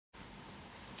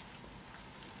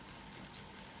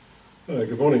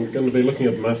Good morning. We're going to be looking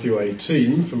at Matthew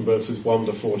 18 from verses 1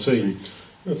 to 14.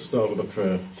 Let's start with a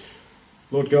prayer.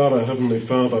 Lord God, our Heavenly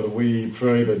Father, we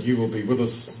pray that you will be with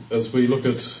us as we look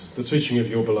at the teaching of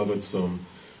your beloved Son.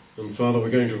 And Father, we're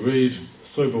going to read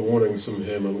sober warnings from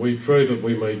him, and we pray that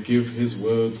we may give his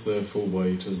words their full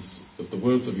weight as the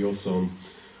words of your Son,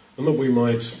 and that we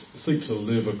might seek to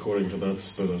live according to that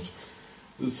Spirit,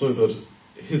 so that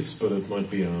his Spirit might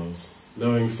be ours.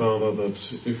 Knowing, Father,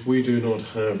 that if we do not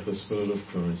have the Spirit of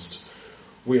Christ,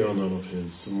 we are none of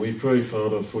his. And we pray,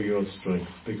 Father, for your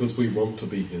strength, because we want to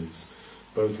be his,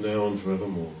 both now and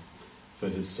forevermore, for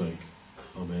his sake.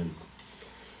 Amen.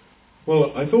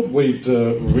 Well, I thought we'd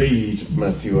read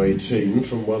Matthew 18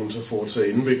 from 1 to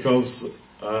 14, because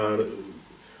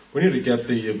we need to get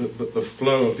the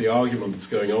flow of the argument that's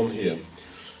going on here.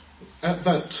 At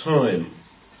that time,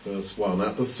 verse 1,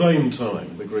 at the same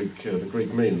time, the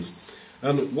Greek means.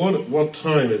 And what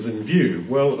time is in view?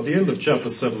 Well, at the end of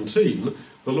chapter 17,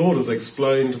 the Lord has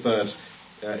explained that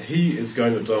he is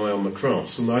going to die on the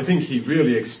cross. And I think he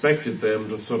really expected them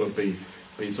to sort of be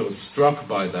sort of struck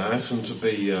by that and to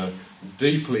be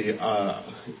deeply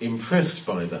impressed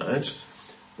by that.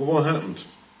 But what happened?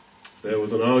 There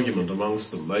was an argument amongst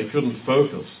them. They couldn't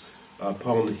focus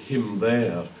upon him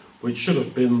there, which should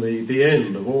have been the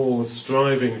end of all the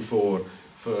striving for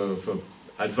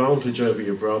advantage over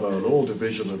your brother and all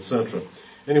division, etc.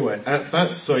 Anyway, at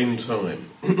that same time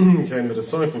came the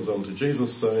disciples unto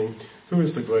Jesus, saying, Who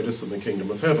is the greatest in the kingdom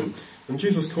of heaven? And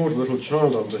Jesus called a little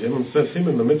child unto him, and set him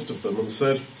in the midst of them, and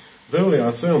said, Verily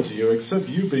I say unto you, except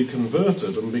you be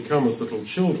converted and become as little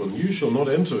children, you shall not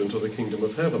enter into the kingdom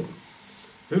of heaven.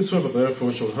 Whosoever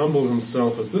therefore shall humble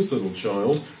himself as this little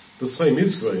child, the same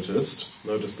is greatest,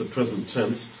 notice the present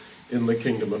tense, in the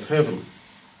kingdom of heaven.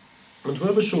 And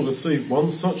whoever shall receive one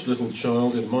such little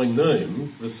child in my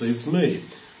name receives me.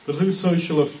 But whoso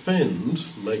shall offend,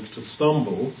 make to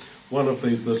stumble, one of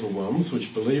these little ones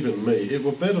which believe in me, it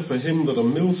were better for him that a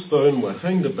millstone were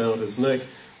hanged about his neck,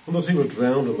 and that he were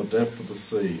drowned in the depth of the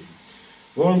sea.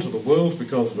 Woe unto the world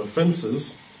because of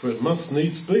offences, for it must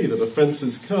needs be that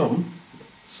offences come,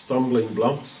 stumbling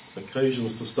blocks,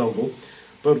 occasions to stumble,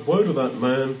 but woe to that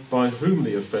man by whom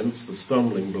the offence, the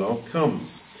stumbling block,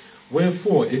 comes.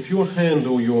 Wherefore, if your hand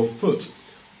or your foot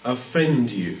offend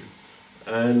you,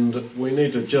 and we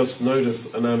need to just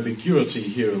notice an ambiguity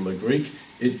here in the Greek,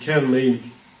 it can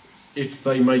mean if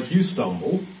they make you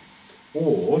stumble,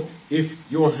 or if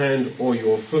your hand or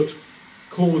your foot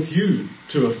cause you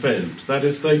to offend, that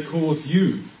is, they cause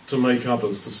you to make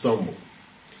others to stumble.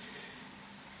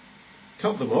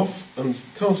 Cut them off and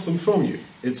cast them from you.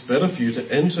 It's better for you to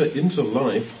enter into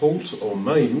life halt or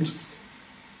maimed,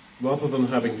 rather than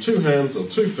having 2 hands or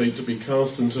 2 feet to be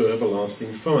cast into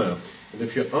everlasting fire. And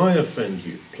if your eye offend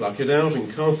you, pluck it out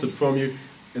and cast it from you.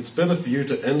 It's better for you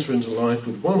to enter into life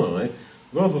with 1 eye,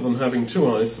 rather than having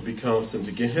 2 eyes to be cast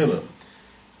into Gehenna.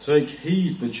 Take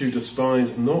heed that you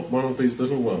despise not one of these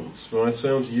little ones, for I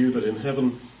say unto you that in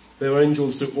heaven their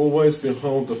angels do always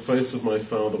behold the face of my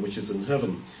Father which is in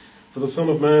heaven. For the Son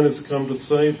of Man is come to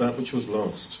save that which was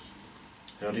lost.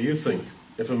 How do you think?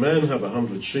 If a man have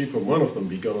 100 sheep and one of them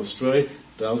be gone astray,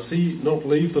 does he not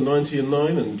leave the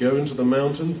 99 and go into the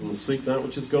mountains and seek that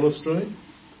which is gone astray?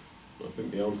 I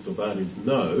think the answer to that is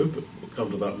no, but we'll come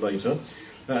to that later.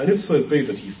 And if so be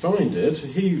that he find it,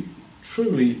 he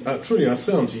truly I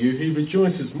say unto you, he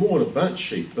rejoices more of that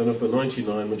sheep than of the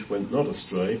 99 which went not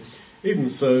astray. Even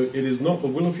so, it is not the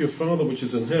will of your Father which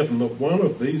is in heaven that one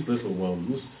of these little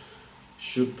ones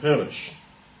should perish.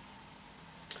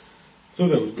 So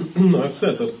then, I've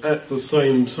said that at the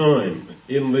same time,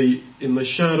 in the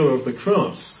shadow of the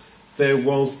cross, there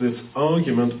was this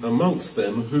argument amongst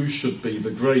them who should be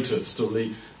the greatest.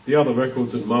 And the other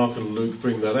records in Mark and Luke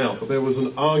bring that out. But there was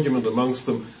an argument amongst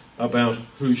them about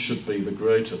who should be the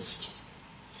greatest.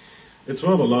 It's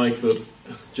rather like that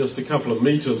just a couple of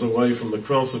meters away from the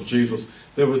cross of Jesus,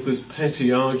 there was this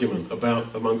petty argument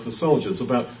amongst the soldiers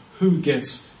about who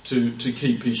gets to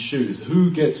keep his shoes,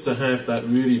 who gets to have that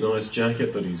really nice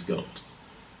jacket that he's got.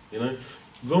 You know,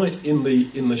 right in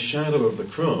the shadow of the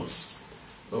cross,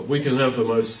 we can have the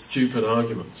most stupid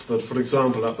arguments. That, for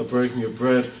example, at the breaking of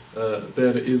bread,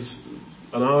 there is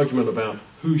an argument about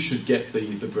who should get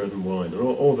the bread and wine, or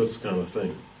all this kind of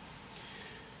thing.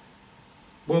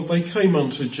 Well, they came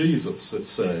unto Jesus, it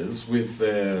says, with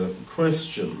their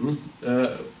question.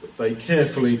 They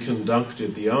carefully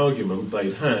conducted the argument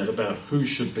they'd had about who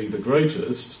should be the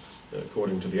greatest,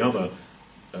 according to the other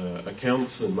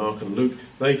accounts in Mark and Luke.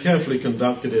 They carefully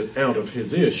conducted it out of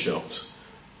his earshot.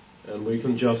 And we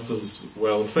can just as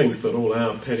well think that all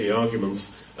our petty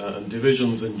arguments and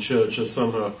divisions in church are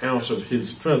somehow out of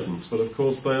his presence, but of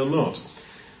course they are not.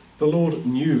 The Lord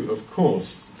knew, of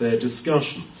course, their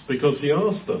discussions, because he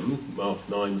asked them, Mark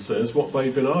 9 says, what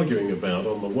they'd been arguing about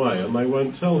on the way, and they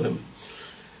won't tell him.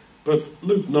 But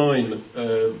Luke 9,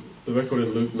 the record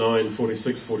in Luke 9,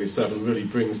 46, 47 really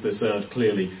brings this out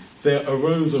clearly. There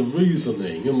arose a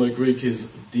reasoning, and the Greek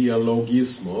is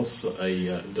dialogismos,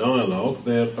 a dialogue.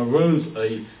 There arose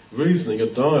a reasoning, a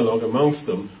dialogue amongst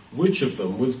them, which of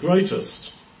them was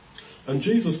greatest. And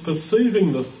Jesus,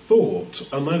 perceiving the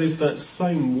thought, and that is that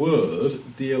same word,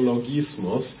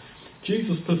 dialogismos,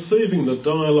 Jesus perceiving the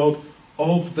dialogue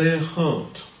of their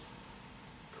heart,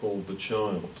 called the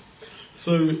child.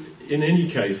 So in any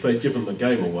case, they'd given the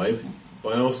game away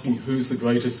by asking who's the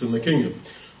greatest in the kingdom.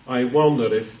 I wonder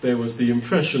if there was the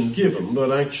impression given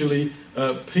that actually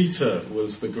Peter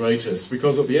was the greatest,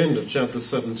 because at the end of chapter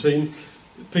 17,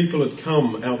 people had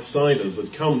come, outsiders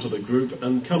had come to the group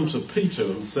and come to Peter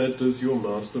and said, does your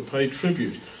master pay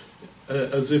tribute?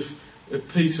 As if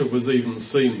Peter was even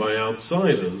seen by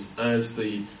outsiders as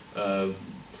the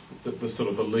sort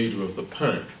of the leader of the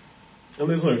pack. And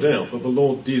there's no doubt that the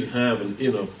Lord did have an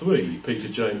inner three, Peter,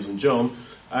 James and John,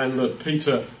 and that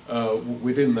Peter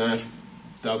within that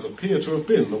does appear to have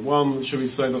been the one, shall we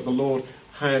say, that the Lord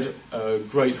had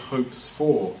great hopes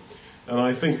for. And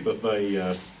I think that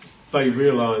they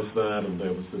realised that, and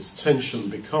there was this tension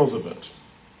because of it.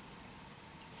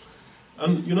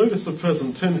 And you notice the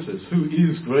present tenses, who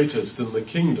is greatest in the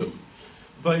kingdom?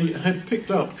 They had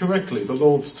picked up correctly the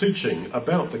Lord's teaching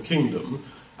about the kingdom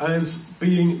as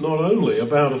being not only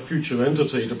about a future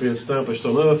entity to be established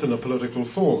on earth in a political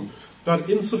form, but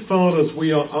insofar as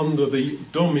we are under the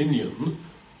dominion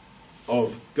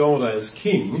of God as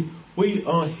king, we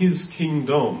are his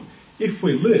kingdom. If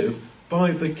we live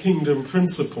by the kingdom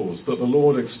principles that the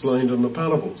Lord explained in the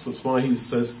parables. That's why he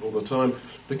says all the time,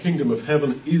 the kingdom of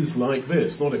heaven is like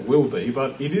this. Not it will be,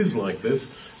 but it is like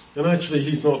this. And actually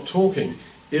he's not talking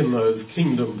in those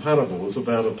kingdom parables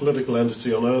about a political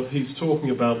entity on earth. He's talking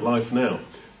about life now,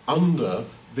 under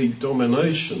the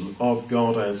domination of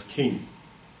God as king.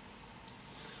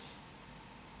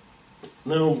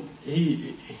 Now,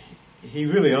 he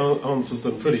really answers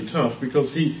them pretty tough,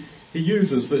 because he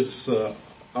uses this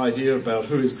idea about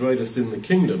who is greatest in the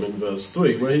kingdom in verse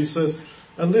 3, where he says,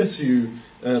 unless you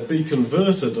be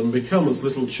converted and become as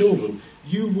little children,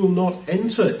 you will not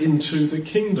enter into the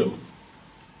kingdom.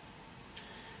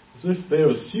 As if they're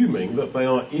assuming that they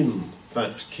are in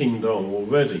that kingdom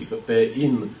already, that they're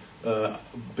in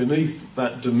beneath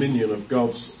that dominion of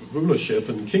God's rulership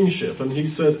and kingship. And he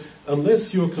says,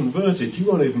 unless you're converted, you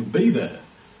won't even be there.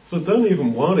 So don't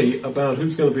even worry about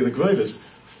who's going to be the greatest.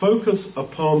 Focus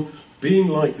upon being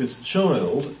like this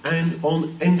child and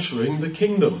on entering the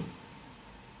kingdom.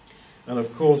 And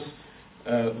of course,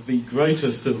 the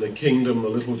greatest in the kingdom, the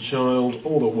little child,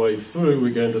 all the way through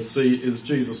we're going to see is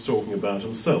Jesus talking about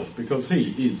himself, because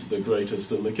he is the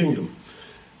greatest in the kingdom.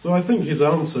 So I think his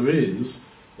answer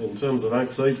is, in terms of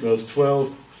Acts 8 verse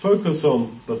 12, focus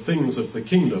on the things of the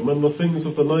kingdom and the things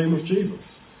of the name of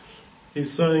Jesus.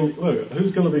 He's saying, look,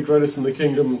 who's going to be greatest in the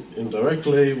kingdom?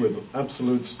 Indirectly, with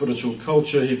absolute spiritual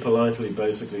culture, he politely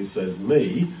basically says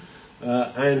me.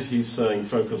 And he's saying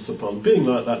focus upon being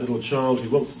like that little child who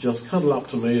wants to just cuddle up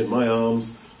to me in my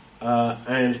arms,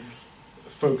 and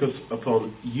focus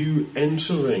upon you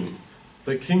entering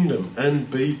the kingdom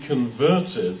and be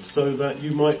converted so that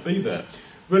you might be there.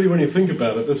 Really, when you think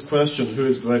about it, this question, who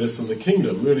is greatest in the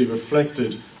kingdom, really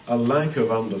reflected a lack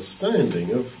of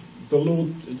understanding of the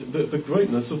Lord, the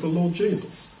greatness of the Lord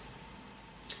Jesus.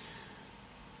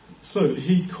 So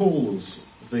he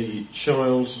calls the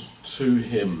child to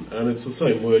him, and it's the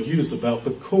same word used about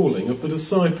the calling of the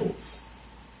disciples.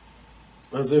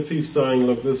 As if he's saying,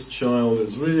 look, this child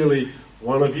is really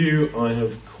one of you. I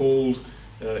have called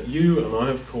you, and I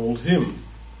have called him.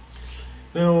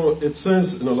 Now, it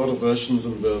says in a lot of versions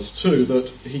in verse 2 that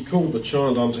he called the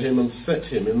child unto him and set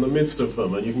him in the midst of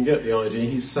them, and you can get the idea,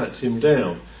 he sat him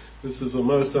down. This is a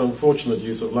most unfortunate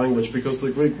use of language, because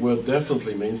the Greek word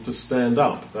definitely means to stand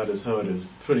up. That is how it is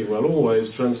pretty well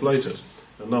always translated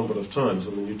a number of times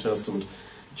in the New Testament.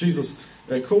 Jesus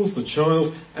calls the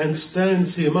child and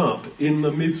stands him up in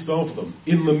the midst of them.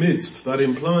 In the midst, that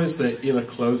implies they're in a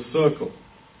closed circle.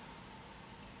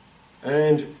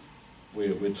 And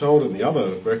we're told in the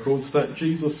other records that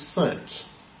Jesus sat.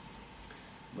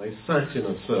 They sat in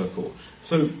a circle.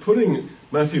 So putting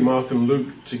Matthew, Mark and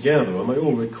Luke together, and they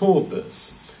all record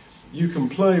this, you can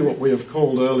play what we have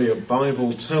called earlier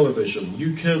Bible television.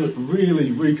 You can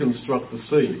really reconstruct the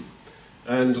scene.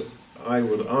 And I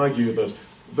would argue that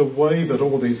the way that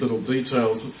all these little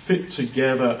details fit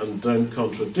together and don't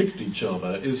contradict each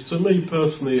other is, to me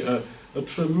personally, a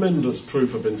tremendous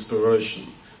proof of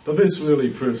inspiration. But this really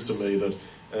proves to me that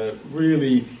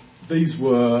really these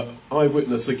were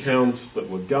eyewitness accounts that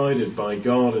were guided by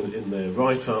God in their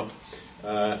write-up,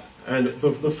 and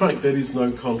the fact there is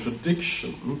no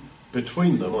contradiction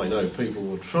between them. I know people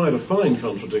will try to find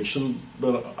contradiction,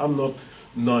 but I'm not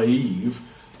naive,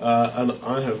 and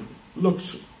I have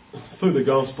looked through the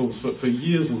Gospels for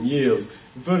years and years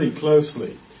very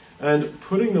closely, and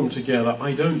putting them together,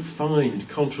 I don't find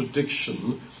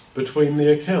contradiction between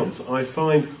the accounts. I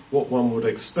find what one would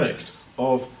expect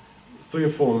of 3 or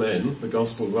 4 men, the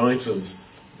Gospel writers,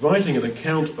 writing an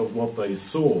account of what they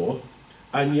saw,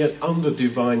 and yet under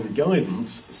divine guidance,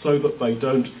 so that they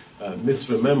don't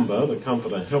misremember. The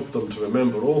Comforter helped them to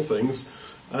remember all things,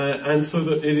 and so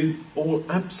that it is all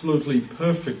absolutely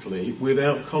perfectly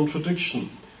without contradiction.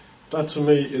 That to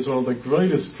me is one of the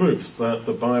greatest proofs that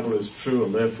the Bible is true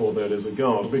and therefore there is a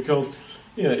God, because,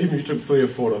 even if you took 3 or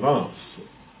 4 of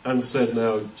us and said,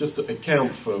 now, just to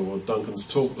account for what Duncan's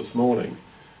talk this morning,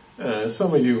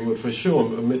 some of you would for sure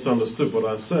have misunderstood what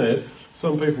I said.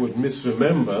 Some people would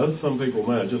misremember. Some people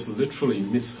may have just literally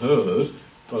misheard.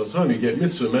 By the time you get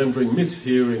misremembering,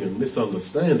 mishearing and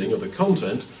misunderstanding of the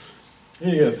content,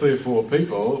 you get 3 or 4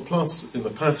 people, plus in the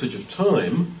passage of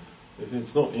time, if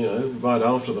it's not, right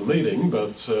after the meeting,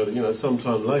 but,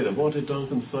 sometime later, what did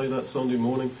Duncan say that Sunday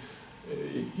morning?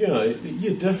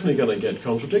 You're definitely going to get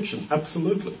contradiction.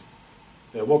 Absolutely.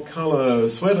 What colour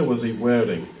sweater was he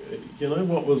wearing?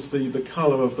 What was the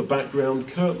colour of the background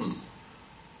curtain?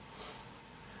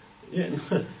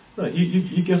 No,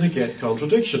 you're going to get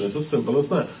contradiction. It's as simple as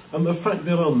that. And the fact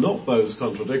there are not those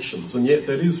contradictions, and yet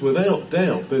there is without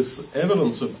doubt this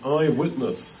evidence of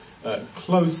eyewitness,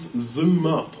 close zoom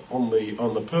up on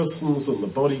the persons and the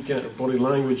body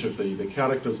language of the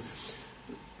characters.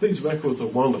 These records are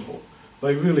wonderful.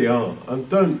 They really are. And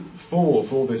don't fall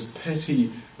for all this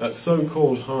petty,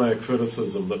 so-called higher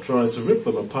criticism that tries to rip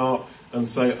them apart and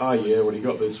say, well, you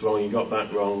got this wrong, you got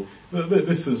that wrong.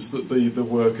 This is the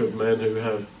work of men who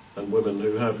have, and women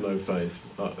who have no faith,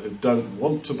 who don't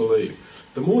want to believe.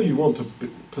 The more you want to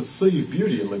perceive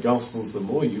beauty in the Gospels, the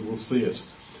more you will see it.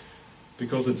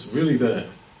 Because it's really there.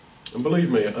 And believe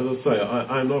me, as I say,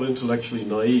 I'm not intellectually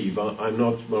naive. I'm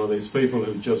not one of these people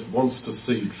who just wants to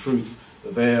see truth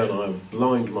there, and I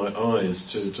blind my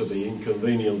eyes to the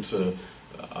inconvenient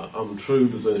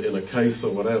untruths in a case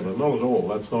or whatever. Not at all.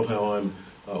 That's not how I'm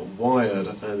wired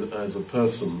as a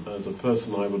person. As a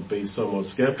person I would be somewhat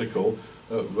skeptical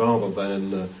rather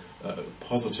than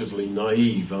positively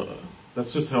naive.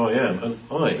 That's just how I am. And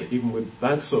I, even with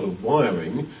that sort of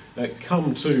wiring,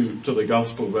 come to the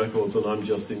Gospel records, and I'm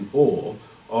just in awe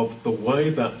of the way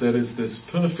that there is this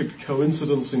perfect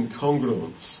coincidence and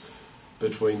congruence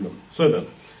between them. So then,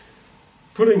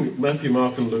 putting Matthew,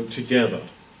 Mark and Luke together,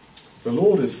 the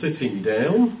Lord is sitting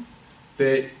down.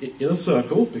 They're in a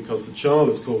circle because the child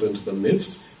is called into the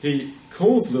midst. He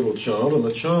calls the little child, and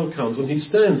the child comes and he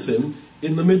stands him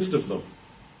in the midst of them.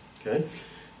 Okay?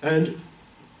 And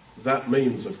that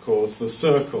means, of course, the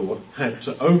circle had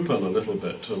to open a little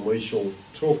bit, and we shall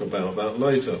talk about that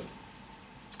later.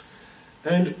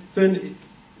 And then,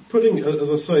 putting,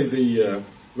 as I say, the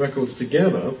records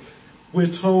together, we're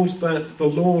told that the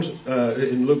Lord,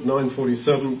 in Luke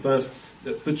 9:47,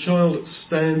 that the child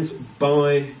stands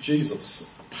by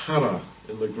Jesus. Para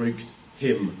in the Greek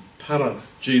hymn. Para,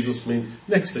 Jesus means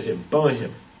next to him, by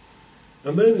him.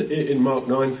 And then in Mark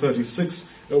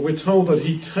 9:36, we're told that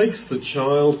he takes the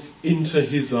child into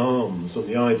his arms, and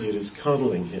the idea is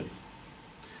cuddling him.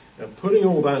 Now, putting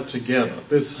all that together,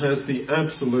 this has the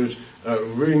absolute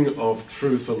ring of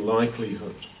truth and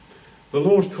likelihood. The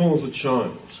Lord calls the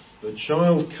child. The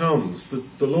child comes.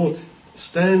 The Lord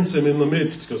stands him in the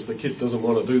midst, because the kid doesn't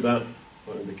want to do that.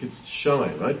 Well, the kid's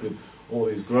shy, right? With all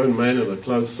these grown men in a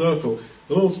close circle.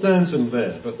 The Lord stands him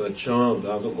there, but the child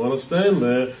doesn't want to stand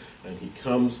there. And he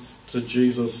comes to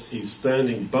Jesus. He's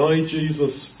standing by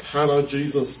Jesus, para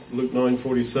Jesus, Luke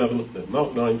 9:47, then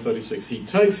Mark 9:36. He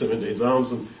takes him into his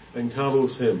arms and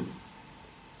cuddles him.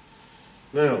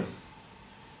 Now,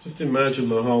 just imagine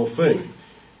the whole thing.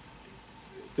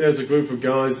 There's a group of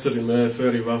guys sitting there,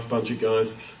 fairly rough bunch of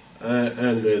guys,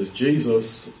 and there's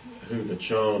Jesus, who the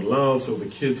child loves, or the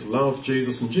kids love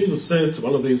Jesus, and Jesus says to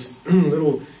one of these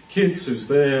little kids who's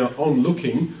there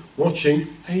onlooking, watching,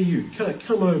 hey, you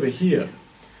come over here.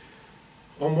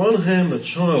 On one hand, the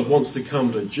child wants to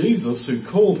come to Jesus who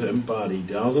called him, but he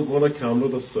doesn't want to come to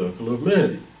the circle of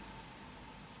men.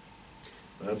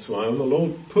 That's why the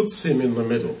Lord puts him in the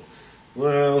middle.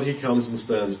 Well, he comes and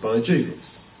stands by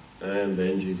Jesus. and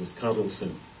then Jesus cuddles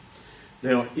him.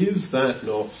 Now, is that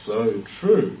not so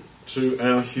true to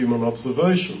our human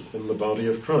observation in the body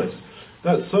of Christ?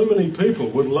 That so many people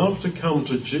would love to come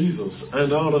to Jesus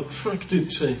and are attracted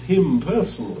to him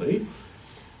personally,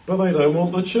 but they don't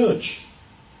want the church.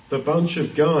 The bunch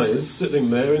of guys sitting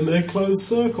there in their closed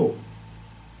circle.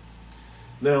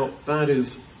 Now, that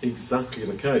is exactly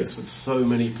the case with so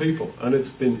many people, and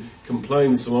it's been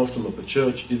complained so often that the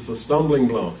church is the stumbling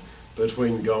block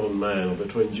between God and man, or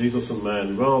between Jesus and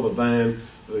man, rather than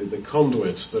the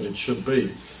conduit that it should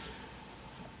be.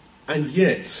 And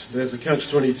yet, there's a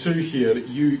catch-22 here.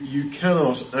 You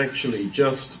cannot actually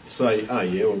just say,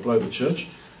 we'll blow the church.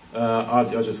 I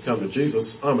just come to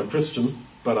Jesus. I'm a Christian,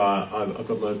 but I've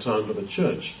got no time for the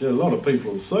church. There are a lot of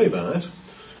people who say that,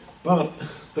 but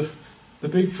the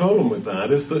big problem with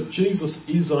that is that Jesus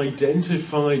is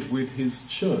identified with his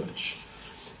church.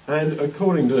 And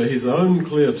according to his own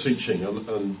clear teaching,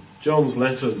 and John's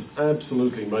letters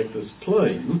absolutely make this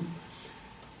plain,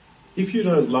 if you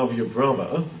don't love your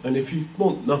brother, and if you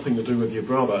want nothing to do with your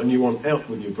brother, and you want out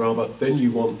with your brother, then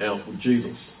you want out with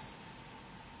Jesus.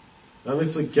 And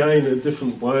this again in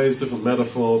different ways, different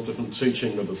metaphors, different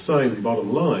teaching, but the same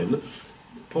bottom line.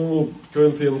 Paul,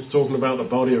 Corinthians, talking about the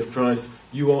body of Christ,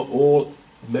 you are all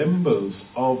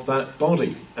members of that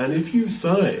body. And if you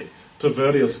say to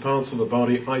various parts of the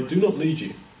body, I do not need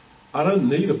you, I don't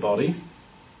need a body,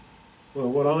 well,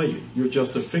 what are you? You're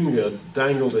just a finger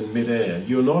dangled in midair.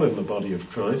 You're not in the body of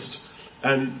Christ,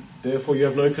 and therefore you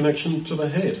have no connection to the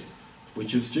head,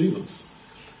 which is Jesus,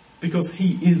 because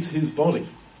he is his body.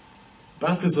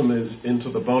 Baptism is into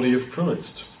the body of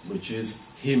Christ, which is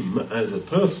him as a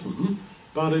person,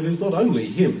 but it is not only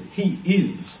him. He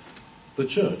is the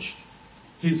church,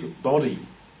 his body.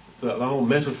 The whole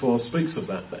metaphor speaks of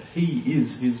that he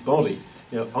is his body.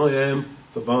 I am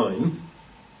the vine,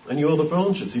 and you're the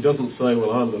branches. He doesn't say,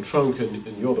 well, I'm the trunk and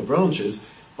you're the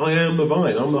branches. I am the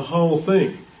vine. I'm the whole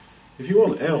thing. If you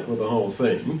want out with the whole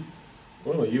thing,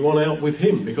 well, you want out with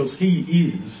him, because he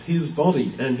is his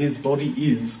body, and his body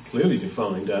is clearly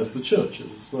defined as the church.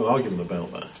 There's no argument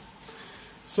about that.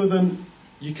 So then,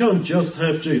 you can't just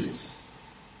have Jesus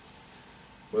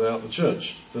without the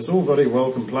church. There's all very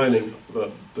well complaining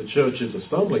that the church is a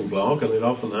stumbling block, and it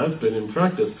often has been in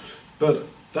practice, but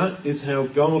that is how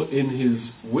God in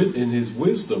his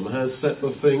wisdom has set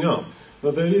the thing up.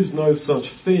 That there is no such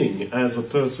thing as a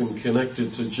person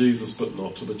connected to Jesus but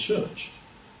not to the church.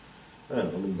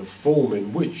 And the form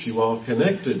in which you are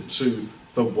connected to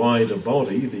the wider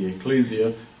body, the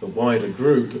ecclesia, the wider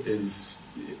group is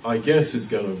going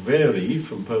to vary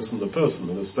from person to person,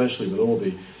 and especially with all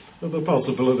the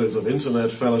possibilities of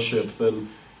internet fellowship, then,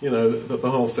 that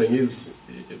the whole thing is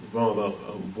rather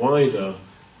wider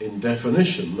in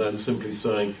definition than simply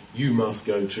saying you must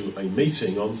go to a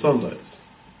meeting on Sundays.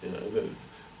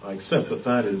 I accept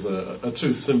that is a too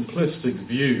simplistic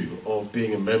view of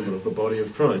being a member of the body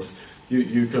of Christ.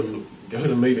 You can go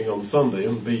to a meeting on Sunday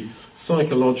and be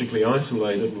psychologically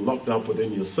isolated and locked up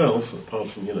within yourself, apart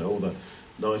from, all the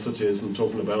niceties and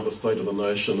talking about the state of the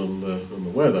nation and the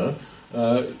weather.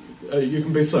 You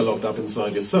can be so locked up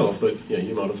inside yourself that,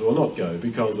 you might as well not go,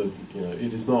 because,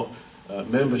 it is not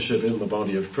membership in the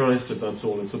body of Christ if that's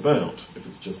all it's about, if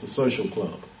it's just a social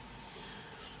club.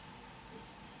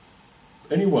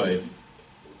 Anyway,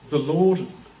 the Lord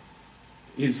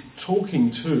is talking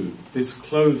to this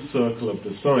closed circle of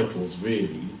disciples,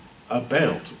 really,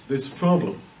 about this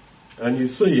problem. And you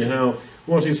see how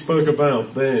what he spoke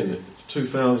about then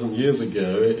 2,000 years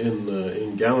ago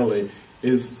in Galilee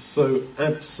is so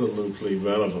absolutely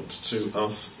relevant to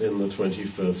us in the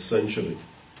 21st century.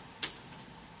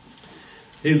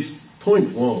 His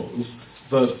point was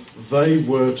that they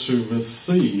were to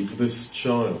receive this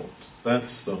child.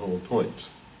 That's the whole point.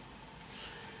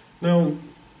 Now,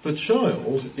 the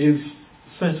child is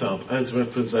set up as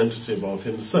representative of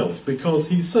himself, because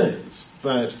he says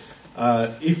that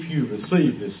if you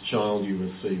receive this child, you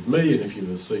receive me, and if you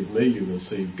receive me, you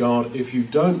receive God. If you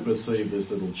don't receive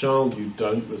this little child, you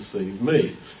don't receive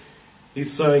me.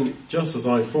 He's saying, just as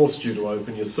I forced you to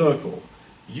open your circle,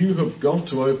 you have got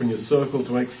to open your circle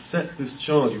to accept this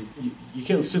child. You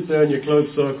can't sit there in your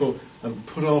closed circle and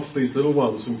put off these little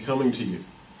ones from coming to you.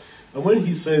 And when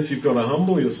he says you've got to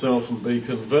humble yourself and be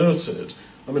converted,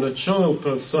 a child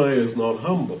per se is not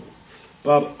humble.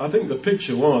 But I think the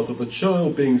picture was of the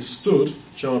child being stood,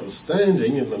 the child is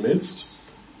standing in the midst,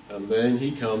 and then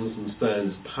he comes and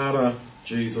stands para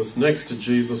Jesus, next to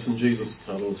Jesus, and Jesus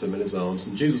cuddles him in his arms.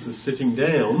 And Jesus is sitting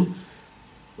down,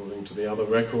 according to the other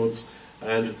records,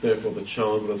 and therefore the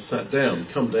child would have sat down,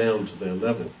 come down to their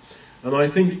level. And I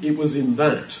think it was in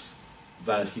that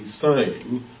he's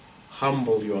saying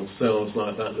humble yourselves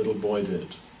like that little boy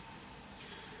did.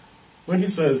 When he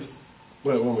says,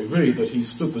 well, when we read that he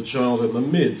stood the child in the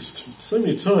midst, so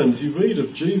many times you read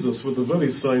of Jesus with the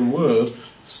very same word,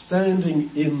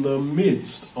 standing in the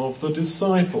midst of the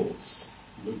disciples.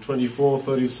 Luke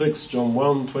 24:36, John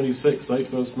 1:26, 8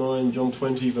 verse 9, John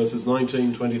 20 verses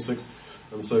 19, 26,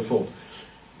 and so forth.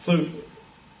 So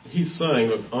he's saying,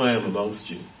 look, I am amongst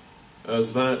you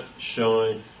as that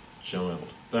shy child.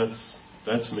 That's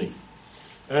me.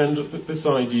 And this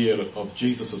idea of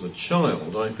Jesus as a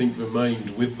child, I think,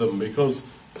 remained with them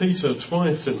because Peter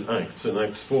twice in Acts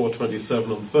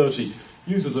 4:27 and 30,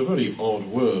 uses a very odd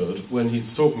word when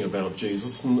he's talking about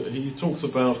Jesus, and he talks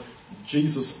about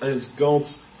Jesus as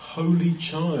God's holy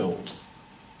child.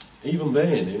 Even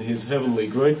then, in his heavenly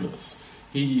greatness,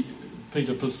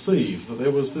 Peter perceived that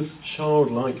there was this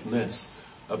childlikeness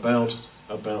about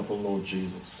the Lord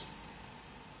Jesus.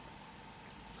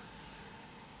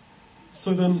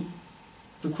 So then,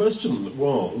 the question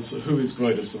was, who is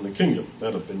greatest in the kingdom?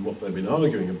 That had been what they've been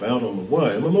arguing about on the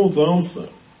way. And the Lord's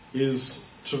answer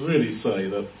is to really say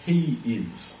that he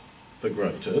is the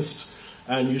greatest,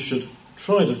 and you should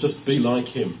try to just be like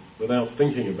him without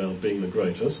thinking about being the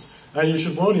greatest, and you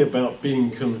should worry about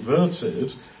being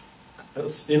converted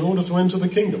in order to enter the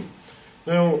kingdom.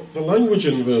 Now, the language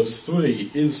in verse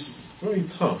 3 is very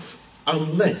tough.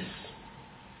 Unless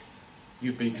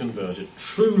you be converted.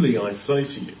 Truly I say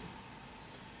to you,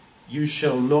 you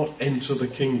shall not enter the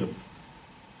kingdom.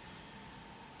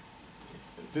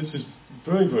 This is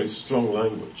very, very strong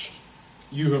language.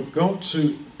 You have got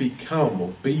to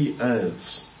become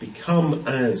as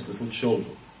little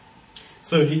children.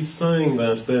 So he's saying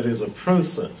that there is a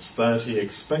process that he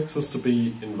expects us to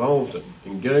be involved in,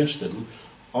 engaged in,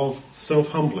 of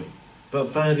self-humbling.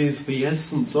 That is the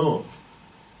essence of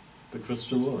the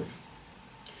Christian life.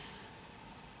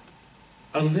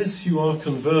 Unless you are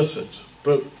converted,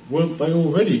 but weren't they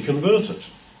already converted?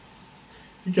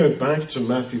 If you go back to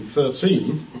Matthew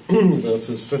 13,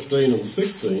 verses 15 and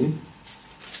 16,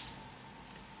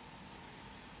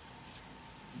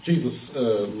 Jesus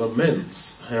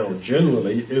laments how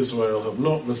generally Israel have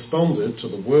not responded to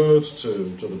the word, to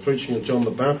the preaching of John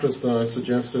the Baptist that I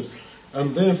suggested,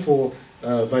 and therefore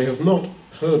they have not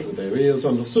heard with their ears,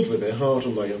 understood with their heart,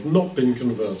 and they have not been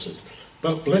converted.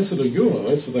 But blessed are your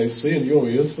eyes, for they see, and your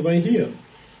ears, for they hear.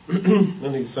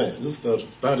 And he says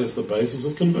that is the basis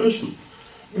of conversion.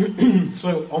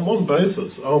 So on one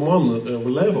basis, on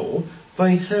one level,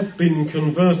 they have been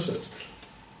converted.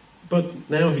 But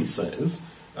now he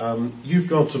says, you've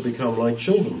got to become like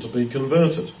children to be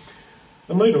converted.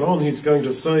 And later on he's going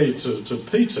to say to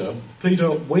Peter,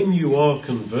 when you are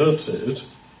converted,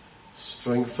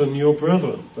 strengthen your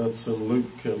brethren. That's in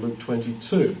Luke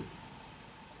 22.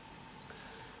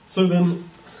 So then,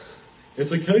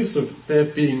 it's a case of there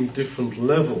being different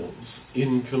levels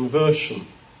in conversion.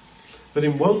 But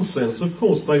in one sense, of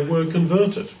course, they were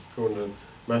converted, according to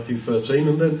Matthew 13,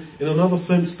 and then in another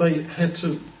sense they had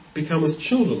to become as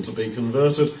children to be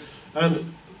converted,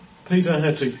 and Peter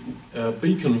had to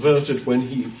be converted when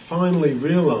he finally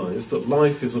realized that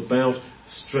life is about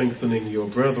strengthening your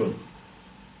brethren.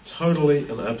 Totally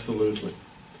and absolutely.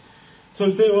 So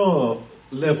there are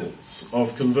levels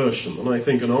of conversion, and I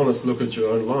think an honest look at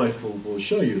your own life will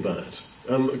show you that.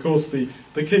 And of course the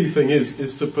key thing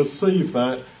is to perceive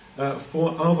that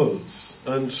for others,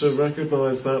 and to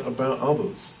recognize that about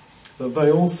others, that they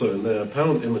also in their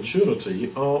apparent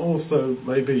immaturity are also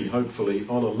maybe hopefully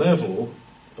on a level,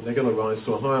 and they're going to rise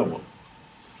to a higher one.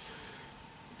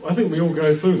 I think we all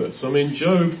go through this. I mean,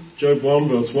 Job 1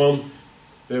 verse 1,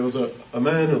 there was a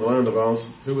man in the land of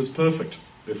Uz who was perfect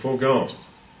before God.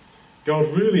 God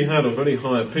really had a very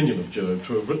high opinion of Job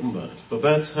to have written that, but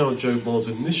that's how Job was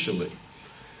initially.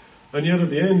 And yet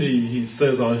at the end he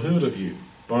says, I heard of you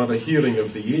by the hearing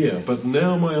of the ear, but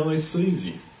now my eye sees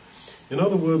you. In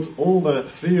other words, all that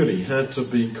theory had to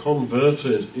be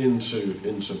converted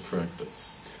into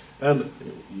practice. And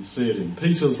you see it in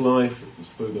Peter's life. It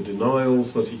was through the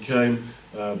denials that he came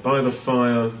by the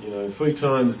fire. 3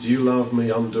 times, do you love me?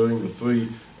 Undoing the 3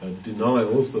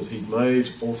 denials that he'd made,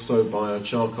 also by a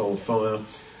charcoal fire.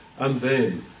 And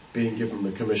then being given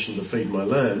the commission to feed my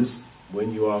lambs.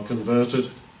 When you are converted,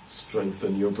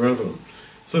 strengthen your brethren.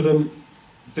 So then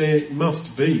there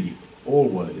must be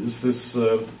always this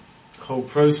whole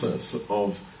process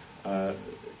of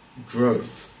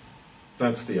growth.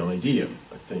 That's the idea,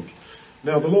 I think.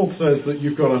 Now the Lord says that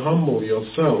you've got to humble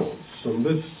yourselves, and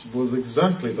this was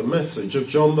exactly the message of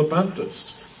John the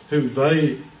Baptist, who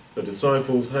the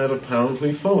disciples, had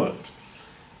apparently followed.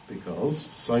 Because the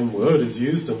same word is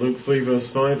used in Luke 3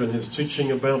 verse 5 in his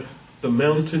teaching about the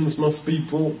mountains must be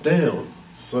brought down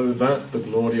so that the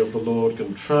glory of the Lord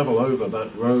can travel over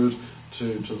that road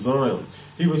to Zion.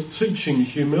 He was teaching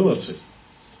humility,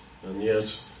 and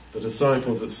yet the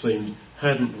disciples, it seemed,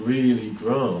 hadn't really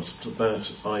grasped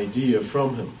that idea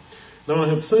from him. Now, I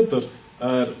have said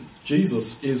that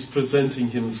Jesus is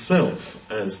presenting himself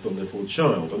as the little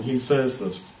child, and he says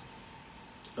that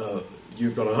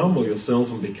you've got to humble yourself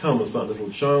and become as that little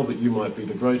child that you might be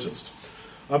the greatest.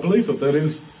 I believe that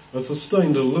is a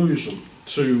sustained allusion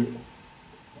to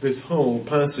this whole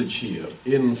passage here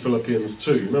in Philippians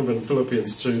 2. Remember, in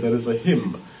Philippians 2 there is a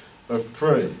hymn of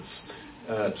praise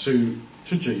to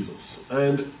Jesus,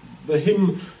 and the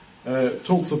hymn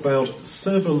talks about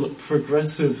 7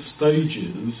 progressive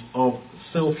stages of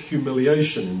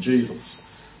self-humiliation in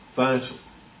Jesus that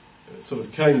sort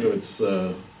of came to its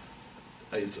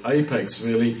apex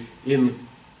really in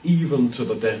even to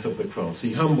the death of the cross.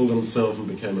 He humbled himself and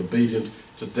became obedient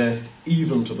to death,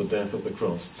 even to the death of the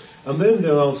cross. And then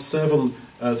there are 7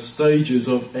 stages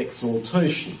of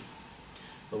exaltation.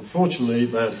 Unfortunately,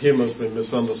 that hymn has been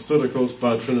misunderstood, of course,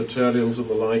 by Trinitarians and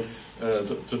the like,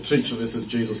 to teach that this is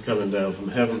Jesus coming down from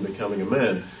heaven, becoming a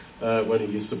man, when he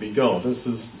used to be God. This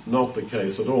is not the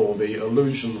case at all. The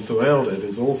allusion throughout it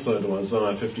is also to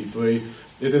Isaiah 53.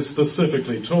 It is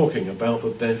specifically talking about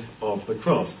the death of the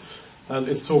cross. And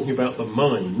it's talking about the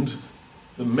mind,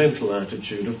 the mental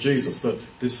attitude of Jesus, that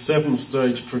this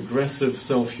 7-stage progressive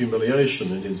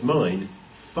self-humiliation in his mind,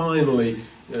 finally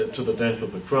to the death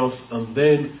of the cross, and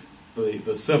then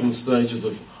the 7 stages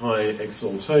of high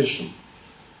exaltation.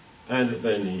 And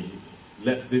then he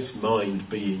let this mind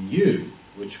be in you,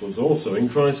 which was also in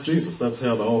Christ Jesus. That's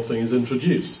how the whole thing is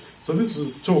introduced. So this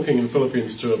is talking in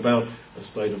Philippians 2 about a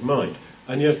state of mind.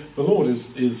 And yet the Lord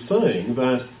is saying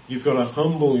that you've got to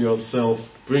humble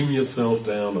yourself, bring yourself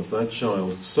down as that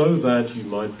child, so that you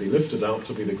might be lifted up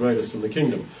to be the greatest in the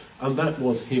kingdom. And that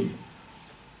was him.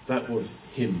 That was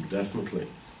him, definitely.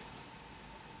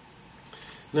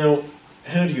 Now,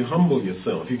 how do you humble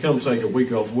yourself? You can't take a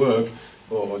week off work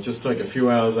or just take a few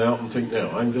hours out and think, now,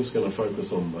 I'm just going to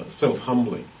focus on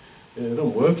self-humbling. It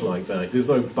doesn't work like that. There's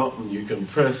no button you can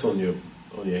press on your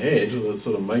head that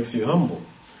sort of makes you humble.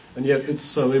 And yet it's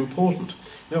so important.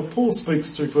 Now, Paul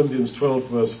speaks to Corinthians 12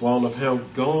 verse 1 of how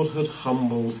God had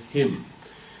humbled him.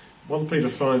 1 Peter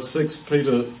 5:6,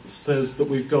 Peter says that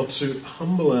we've got to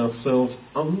humble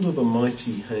ourselves under the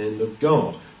mighty hand of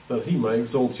God, that he may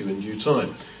exalt you in due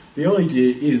time. The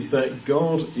idea is that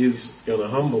God is going to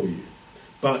humble you,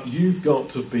 but you've got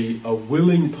to be a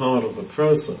willing part of the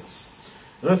process.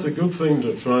 And that's a good thing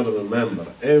to try to remember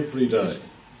every day,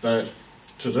 that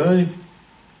today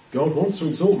God wants to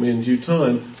exalt me in due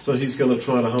time, so he's going to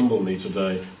try to humble me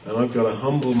today, and I've got to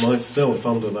humble myself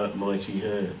under that mighty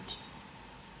hand.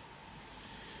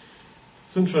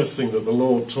 It's interesting that the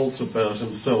Lord talks about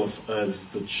himself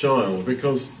as the child,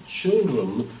 because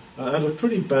children had a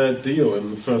pretty bad deal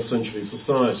in the first century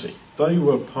society. They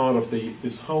were part of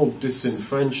this whole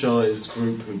disenfranchised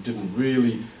group who didn't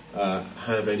really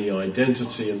have any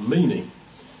identity and meaning,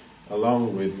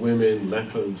 along with women,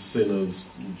 lepers,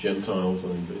 sinners, Gentiles,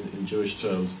 and in Jewish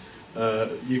terms.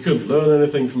 You couldn't learn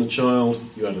anything from a child,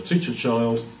 you had to teach a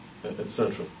child,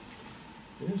 etc.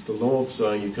 Here's the Lord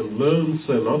saying you can learn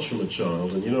so much from a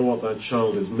child, and you know what, that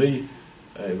child is me,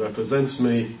 it represents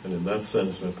me, and in that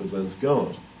sense represents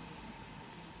God.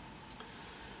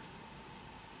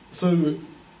 So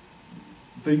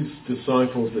these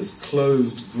disciples, this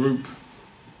closed group,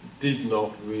 did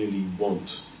not really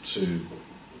want to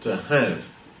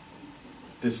have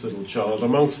this little child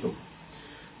amongst them.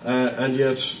 And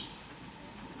yet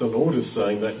the Lord is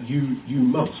saying that you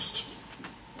must.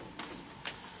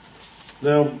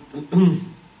 Now,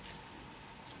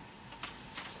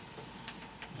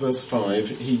 verse 5,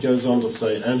 he goes on to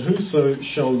say, and whoso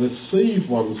shall receive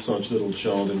one such little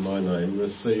child in my name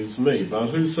receives me, but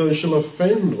whoso shall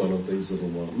offend one of these little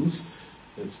ones,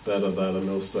 it's better that a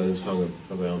millstone is hung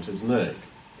around his neck.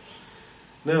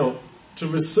 Now, to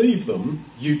receive them,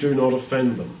 you do not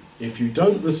offend them. If you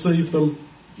don't receive them,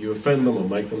 you offend them or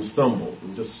make them stumble.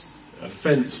 And just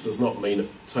offence does not mean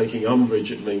taking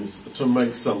umbrage, it means to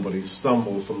make somebody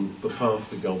stumble from the path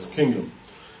to God's kingdom.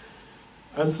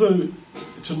 And so,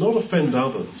 to not offend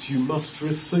others, you must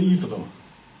receive them.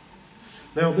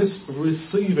 Now, this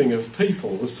receiving of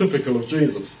people was typical of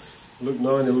Jesus. Luke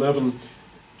 9:11,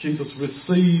 Jesus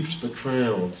received the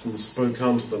crowds and spoke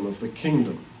unto them of the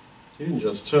kingdom. He didn't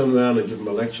just turn around and give them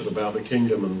a lecture about the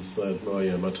kingdom and said, well,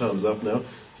 yeah, my time's up now,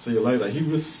 see you later. He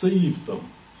received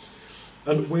them.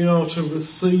 And we are to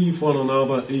receive one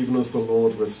another even as the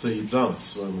Lord received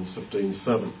us, Romans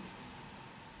 15:7.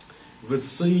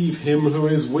 receive him who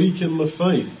is weak in the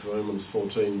faith, Romans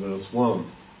 14 verse 1.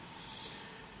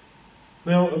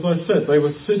 Now, as I said, they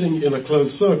were sitting in a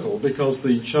close circle because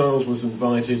the child was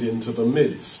invited into the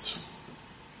midst.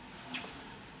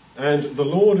 And the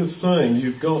Lord is saying,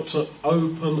 you've got to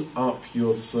open up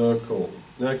your circle.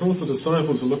 Now, of course, the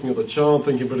disciples are looking at the child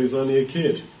thinking, but he's only a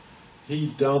kid. He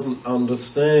doesn't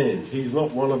understand. He's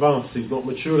not one of us. He's not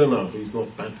matured enough. He's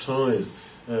not baptized,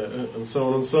 and so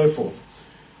on and so forth.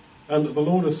 And the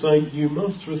Lord is saying, you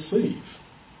must receive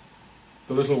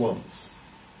the little ones,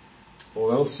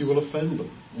 or else you will offend them.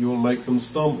 You will make them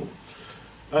stumble.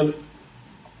 And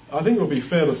I think it would be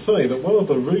fair to say that one of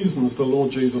the reasons the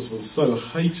Lord Jesus was so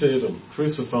hated and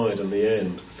crucified in the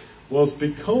end was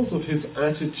because of his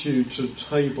attitude to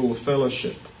table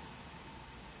fellowship.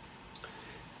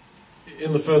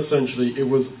 In the first century, it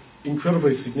was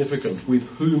incredibly significant with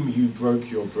whom you broke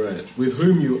your bread, with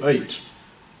whom you ate,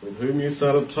 with whom you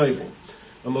sat at table.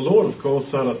 And the Lord, of course,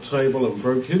 sat at table and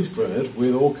broke his bread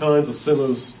with all kinds of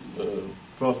sinners,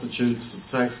 prostitutes,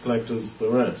 tax collectors, the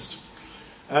rest.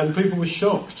 And people were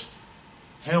shocked.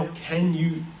 How can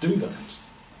you do that?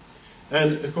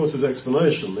 And, of course, his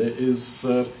explanation is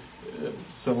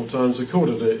several times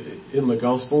recorded in the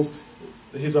Gospels.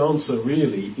 His answer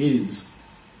really is,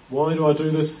 why do I do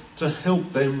this? To help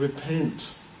them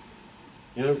repent.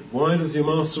 You know, why does your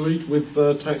master eat with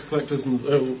tax collectors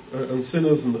and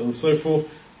sinners and so forth?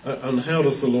 And how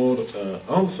does the Lord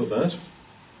answer that?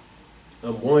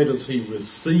 And why does he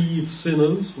receive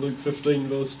sinners? Luke 15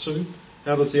 verse 2.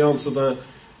 How does he answer that?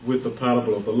 With the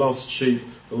parable of the lost sheep,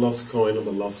 the lost coin and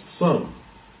the lost son.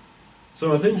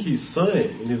 So I think he's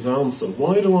saying in his answer,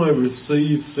 why do I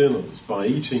receive sinners by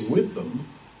eating with them?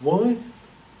 Why?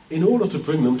 In order to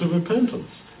bring them to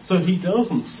repentance. So he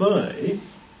doesn't say,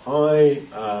 I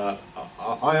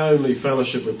only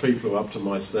fellowship with people who are up to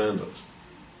my standard.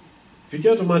 If you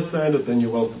get to my standard, then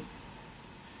you're welcome.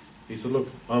 He said, look,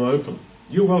 I'm open.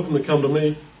 You're welcome to come to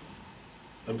me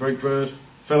and break bread,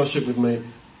 fellowship with me,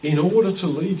 in order to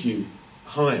lead you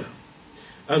higher.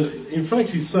 And in fact,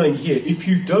 he's saying here, if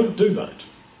you don't do that,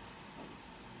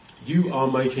 you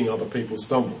are making other people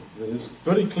stumble. It is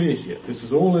very clear here. This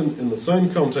is all in the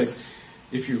same context.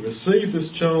 If you receive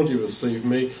this child, you receive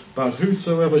me, but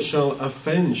whosoever shall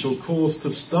offend shall cause to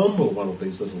stumble one of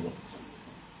these little ones.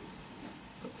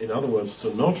 In other words,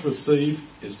 to not receive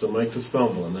is to make to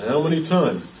stumble. And how many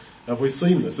times have we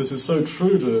seen this? This is so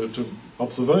true to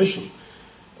observation,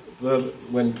 that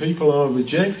when people are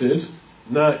rejected,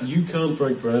 no, you can't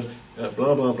break bread,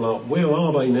 blah, blah, blah. Where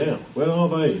are they now? Where are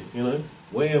they? You know,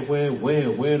 where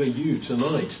are you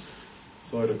tonight?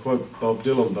 Sorry to quote Bob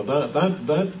Dylan, but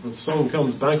that song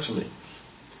comes back to me,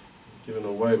 giving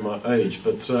away my age,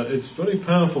 but it's a very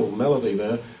powerful melody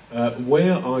there.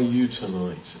 Where are you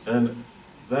tonight? And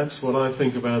that's what I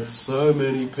think about so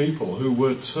many people who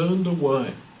were turned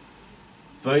away.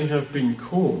 They have been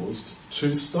caused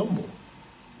to stumble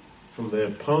from their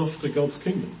path to God's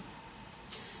kingdom.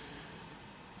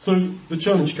 So the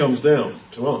challenge comes down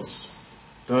to us,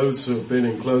 those who have been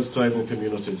in closed table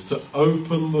communities, to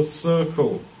open the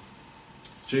circle.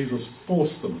 Jesus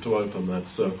forced them to open that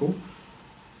circle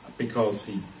because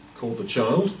he called the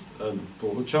child and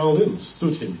brought the child in,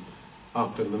 stood him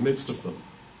up in the midst of them.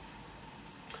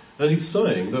 And he's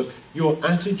saying that your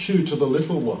attitude to the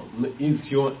little one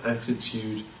is your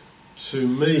attitude to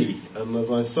me. And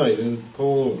as I say,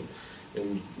 Paul,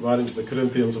 in writing to the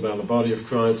Corinthians about the body of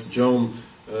Christ, John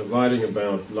writing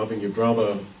about loving your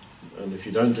brother, and if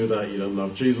you don't do that, you don't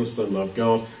love Jesus, don't love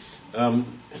God.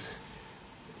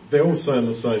 They're all saying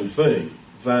the same thing,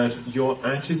 that your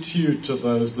attitude to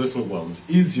those little ones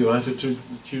is your attitude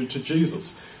to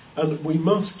Jesus. And we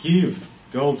must give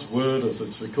God's word, as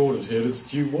it's recorded here, its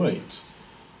due weight.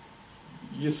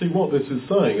 You see, what this is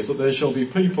saying is that there shall be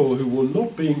people who will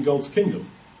not be in God's kingdom,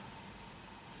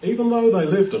 even though they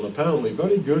lived an apparently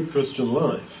very good Christian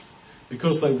life,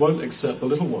 because they won't accept the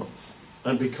little ones,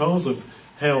 and because of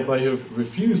how they have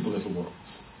refused the little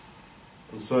ones.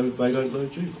 And so they don't know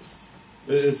Jesus.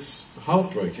 It's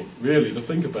heartbreaking, really, to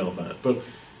think about that. But,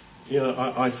 you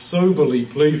know, I soberly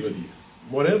plead with you,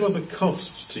 whatever the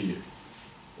cost to you,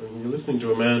 and you're listening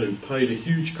to a man who paid a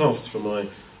huge cost for my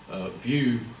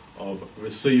view of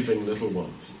receiving little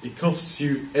ones. It costs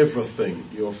you everything,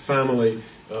 your family,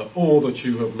 all that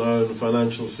you have known,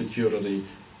 financial security.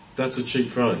 That's a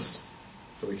cheap price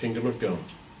for the kingdom of God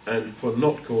and for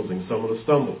not causing someone to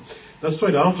stumble. Now,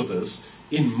 straight after this,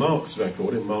 in Mark's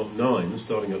record, in Mark 9,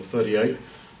 starting at 38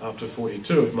 up to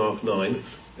 42 of Mark 9,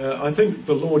 I think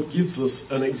the Lord gives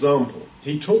us an example.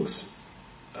 He talks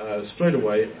straight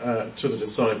away to the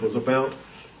disciples about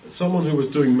someone who was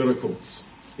doing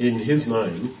miracles in his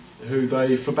name who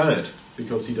they forbade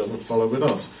because he doesn't follow with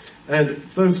us. And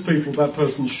those people, that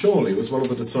person surely was one of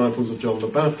the disciples of John the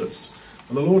Baptist.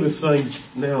 And the Lord is saying,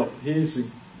 now here's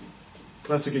a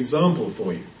classic example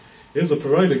for you. Here's a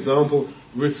parade example.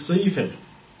 Receive him.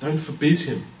 Don't forbid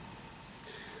him.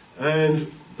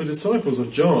 And the disciples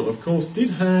of John, of course,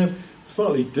 did have a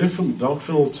slightly different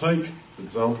doctrinal take. For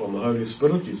example, on the Holy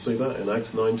Spirit, you see that in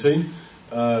Acts 19.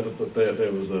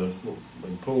 There was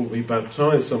when Paul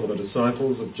rebaptized some of the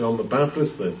disciples of John the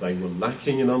Baptist, that they were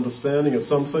lacking in understanding of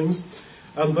some things,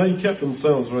 and they kept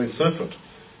themselves very separate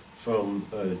from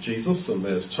Jesus. And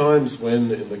there's times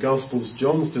when in the Gospels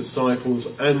John's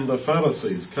disciples and the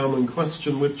Pharisees come and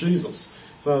question with Jesus,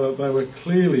 so that they were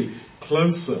clearly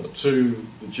closer to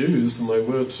the Jews than they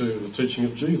were to the teaching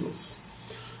of Jesus.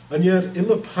 And yet in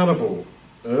the parable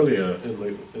earlier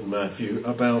in Matthew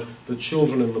about the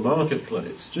children in the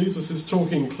marketplace, Jesus is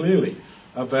talking clearly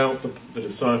about the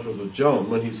disciples of John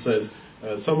when he says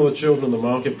some of the children in the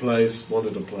marketplace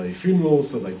wanted to play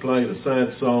funerals, so they played a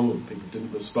sad song and people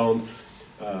didn't respond.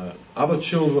 Other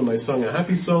children, they sung a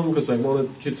happy song because they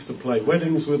wanted kids to play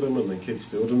weddings with them, and the kids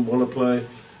still didn't want to play.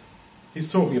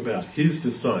 He's talking about his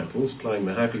disciples playing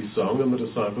the happy song and the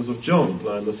disciples of John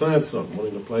playing the sad song,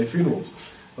 wanting to play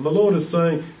funerals. And the Lord is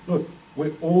saying, look,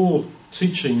 we're all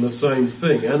teaching the same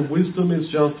thing, and wisdom is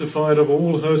justified of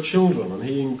all her children, and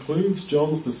he includes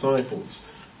John's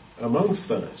disciples amongst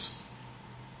that.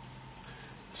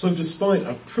 So despite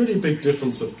a pretty big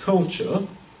difference of culture,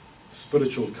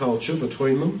 spiritual culture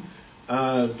between them,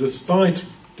 despite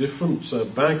different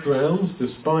backgrounds,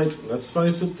 despite, let's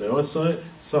face it, dare I say it,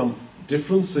 some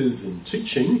differences in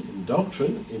teaching, in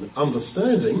doctrine, in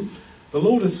understanding, the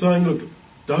Lord is saying, look,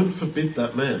 don't forbid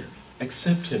that man.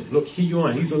 Accept him. Look, here you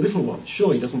are. He's a little one.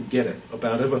 Sure, he doesn't get it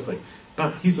about everything,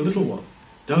 but he's a little one.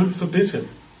 Don't forbid him.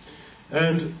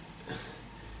 And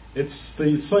it's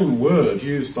the same word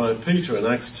used by Peter in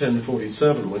Acts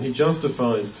 10:47 when he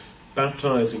justifies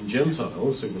baptizing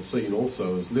Gentiles, who were seen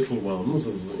also as little ones,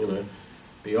 as,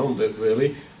 beyond it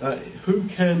really. Who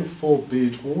can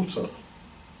forbid water?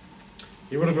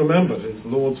 He would have remembered his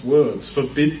Lord's words,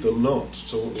 forbid them not,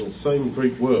 the same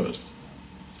Greek word.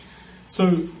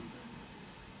 So,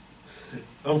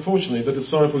 unfortunately, the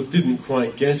disciples didn't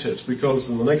quite get it, because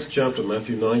in the next chapter,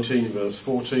 Matthew 19, verse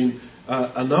 14,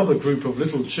 another group of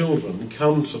little children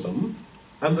come to them,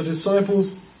 and the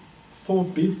disciples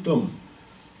forbid them.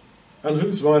 And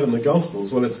who's right in the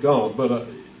Gospels? Well, it's God, but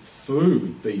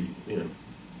through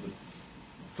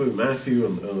through Matthew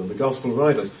and the Gospel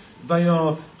writers, they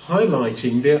are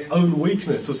highlighting their own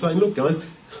weakness. They're saying, look guys,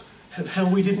 how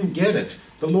we didn't get it.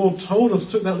 The Lord told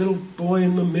us, took that little boy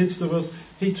in the midst of us.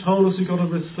 He told us we've got to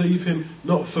receive him,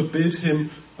 not forbid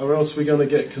him, or else we're going to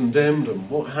get condemned. And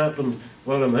what happened?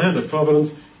 Well, in the hand of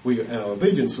providence, our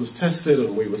obedience was tested,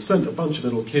 and we were sent a bunch of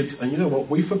little kids, and you know what?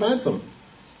 We forbade them.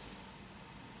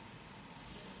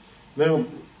 Now,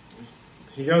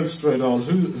 he goes straight on,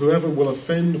 whoever will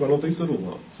offend one of these little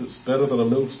ones, it's better that a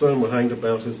millstone were hanged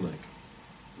about his neck,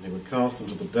 and he were cast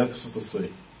into the depths of the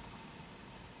sea.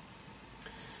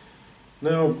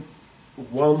 Now,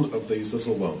 one of these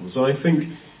little ones, I think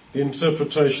the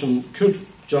interpretation could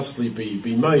justly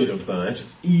be made of that,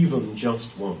 even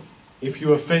just one. If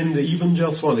you offend even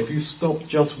just one, if you stop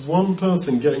just one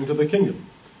person getting to the kingdom,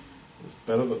 it's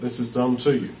better that this is done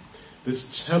to you.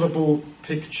 This terrible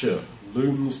picture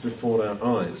looms before our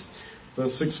eyes.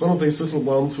 Verse 6, one of these little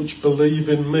ones which believe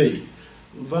in me.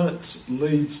 That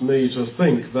leads me to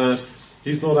think that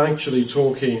he's not actually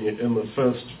talking in the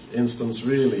first instance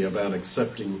really about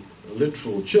accepting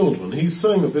literal children. He's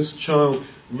saying that this child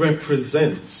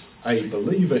represents a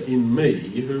believer in me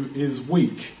who is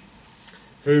weak,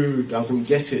 who doesn't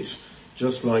get it,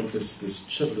 just like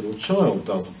this little child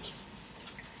doesn't.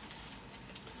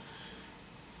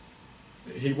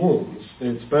 He warns,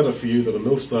 it's better for you that a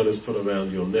millstone is put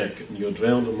around your neck and you're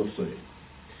drowned in the sea.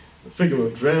 The figure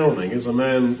of drowning is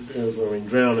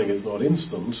drowning is not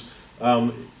instant.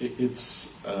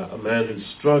 It's a man who's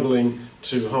struggling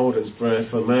to hold his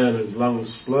breath, a man whose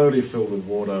lungs slowly fill with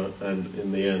water, and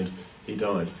in the end he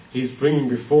dies. He's bringing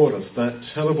before us that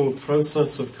terrible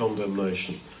process of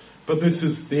condemnation. But this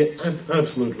is the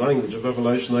absolute language of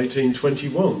Revelation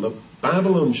 18:21. The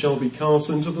Babylon shall be cast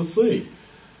into the sea,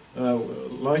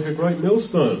 like a great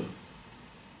millstone.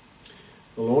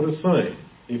 The Lord is saying,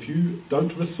 if you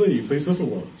don't receive these little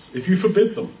ones, if you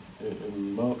forbid them,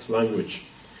 in Mark's language,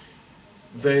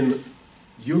 then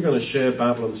you're going to share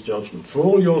Babylon's judgment. For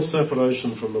all your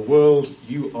separation from the world,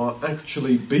 you are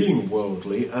actually being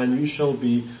worldly, and you shall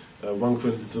be, 1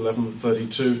 Corinthians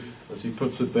 11:32, as he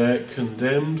puts it there,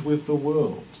 condemned with the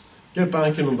world. Get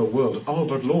back into the world. Oh,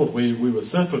 but Lord, we were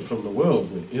separate from the world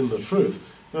in the truth.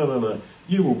 No.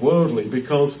 You were worldly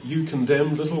because you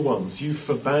condemned little ones. You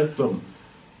forbade them.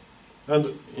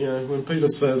 And, when Peter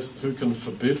says, who can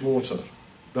forbid water?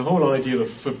 The whole idea of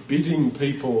forbidding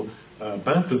people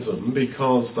baptism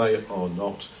because they are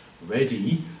not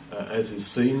ready, as is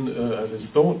seen, as is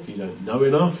thought, you don't know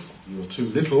enough, you're too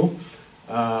little,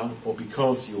 or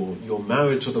because you're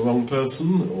married to the wrong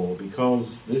person, or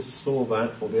because this or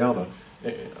that or the other.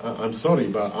 I'm sorry,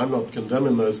 but I'm not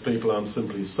condemning those people. I'm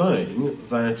simply saying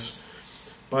that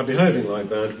by behaving like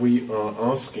that, we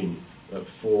are asking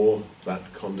for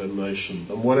that condemnation.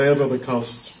 And whatever the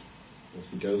cost, as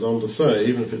he goes on to say,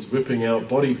 even if it's ripping out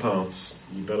body parts,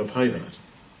 you better pay that.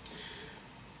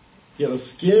 Yet the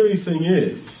scary thing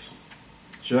is,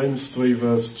 James 3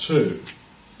 verse 2,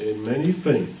 in many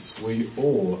things we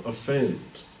all offend.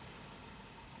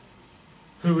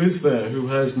 Who is there who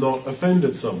has not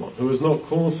offended someone, who has not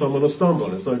caused someone to stumble?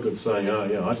 And it's no good saying, I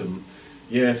didn't.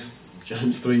 Yes,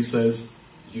 James 3 says,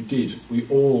 you did. We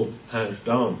all have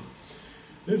done.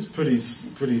 It's pretty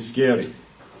scary.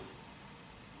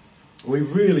 We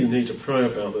really need to pray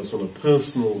about this on a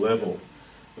personal level.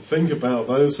 Think about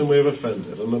those whom we have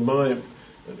offended and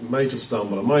made to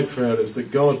stumble. And my prayer is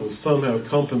that God will somehow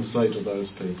compensate to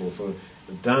those people for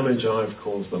the damage I have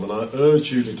caused them. And I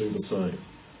urge you to do the same.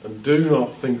 And do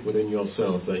not think within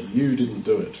yourselves that you didn't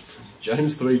do it.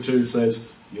 James 3:2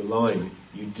 says, you're lying.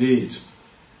 You did.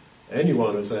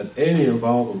 Anyone who's had any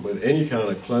involvement with any kind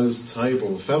of closed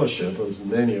table fellowship, as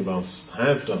many of us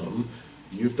have done,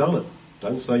 you've done it.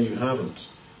 Don't say you haven't.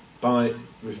 By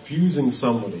refusing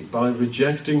somebody, by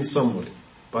rejecting somebody,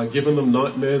 by giving them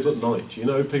nightmares at night.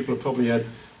 People have probably had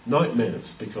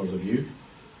nightmares because of you.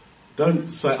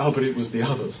 Don't say, but it was the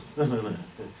others. No.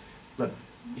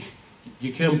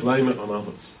 You can blame it on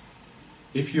others.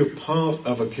 If you're part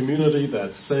of a community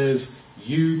that says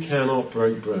you cannot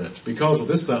break bread because of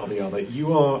this, that or the other,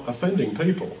 you are offending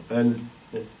people. And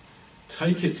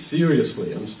take it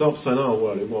seriously and stop saying,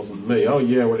 it wasn't me.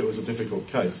 It was a difficult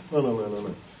case.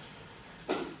 No.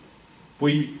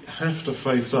 We have to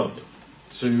face up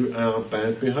to our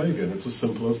bad behaviour, and it's as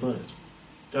simple as that.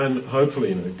 And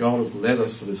hopefully, God has led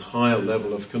us to this higher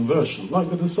level of conversion, like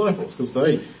the disciples, because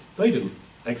they didn't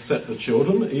accept the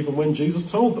children even when Jesus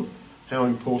told them how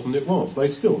important it was.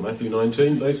 Matthew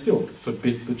 19, they still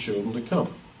forbid the children to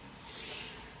come.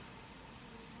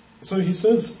 So he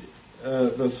says,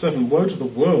 verse 7, woe to the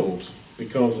world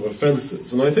because of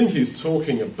offences. And I think he's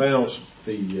talking about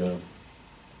the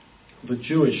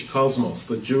Jewish cosmos,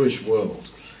 the Jewish world.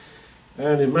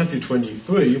 And in Matthew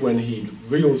 23, when he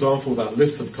reels off all that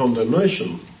list of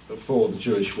condemnation for the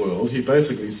Jewish world, he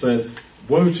basically says,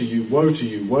 woe to you, woe to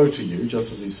you, woe to you,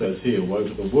 just as he says here, woe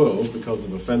to the world because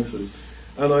of offences.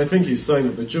 And I think he's saying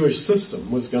that the Jewish system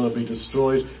was going to be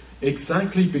destroyed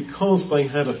exactly because they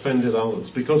had offended others,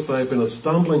 because they had been a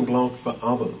stumbling block for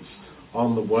others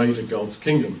on the way to God's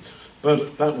kingdom.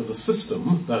 But that was a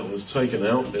system that was taken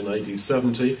out in AD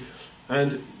 70,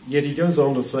 and yet he goes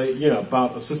on to say,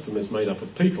 but a system is made up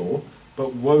of people,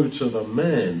 but woe to the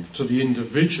man, to the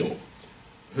individual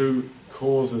who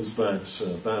causes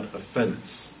that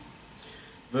offence.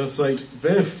 Verse 8,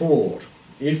 therefore,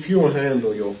 if your hand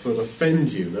or your foot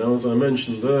offend you, now as I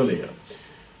mentioned earlier,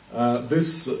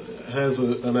 this has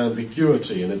an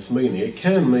ambiguity in its meaning. It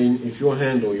can mean if your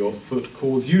hand or your foot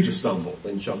cause you to stumble,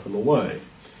 then chuck them away.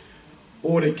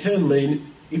 Or it can mean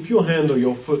if your hand or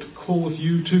your foot cause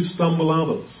you to stumble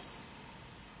others.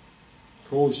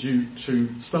 Cause you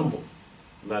to stumble.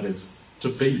 That is, to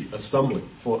be a stumbling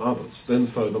for others, then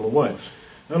throw them away.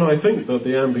 And I think that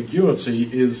the ambiguity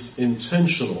is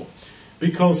intentional,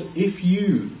 because if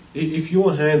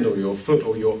your hand or your foot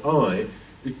or your eye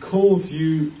cause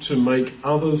you to make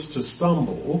others to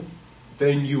stumble,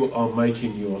 then you are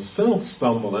making yourself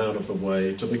stumble out of the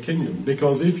way to the kingdom.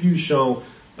 Because if you shall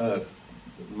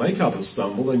make others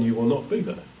stumble, then you will not be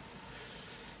there.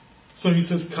 So he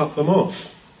says, cut them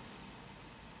off.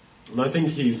 And I think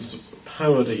he's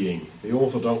parodying the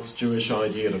Orthodox Jewish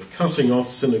idea of cutting off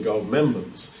synagogue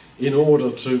members in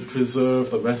order to preserve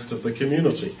the rest of the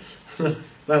community.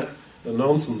 That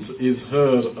nonsense is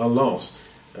heard a lot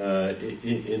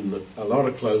in a lot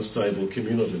of closed table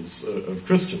communities of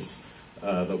Christians,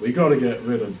 that we got to get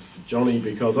rid of Johnny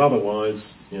because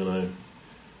otherwise,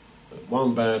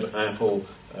 one bad apple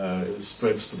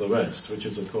spreads to the rest, which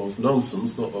is of course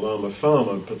nonsense. Not that I'm a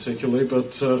farmer particularly,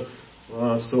 but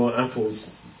I saw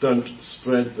apples don't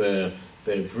spread their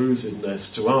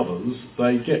bruisedness to others.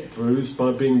 They get bruised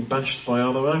by being bashed by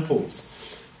other apples.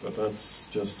 But that's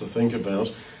just to think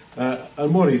about.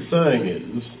 And what he's saying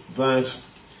is that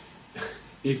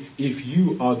if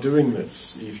you are doing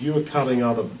this, if you are cutting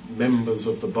other members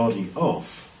of the body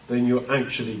off, then you're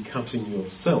actually cutting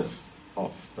yourself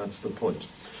off. That's the point.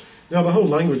 Now the whole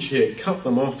language here, cut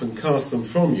them off and cast them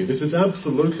from you, this is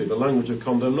absolutely the language of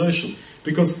condemnation.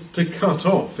 Because to cut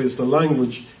off is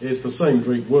the same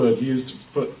Greek word used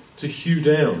for to hew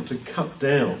down, to cut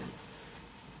down.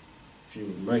 If you're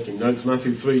making notes,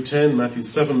 Matthew 3:10, Matthew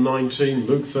 7:19,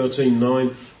 Luke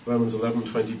 13:9, Romans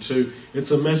 11:22,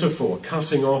 it's a metaphor.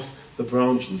 Cutting off the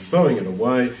branch and throwing it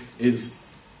away is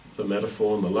the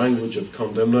metaphor and the language of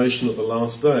condemnation at the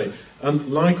last day.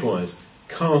 And likewise,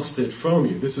 cast it from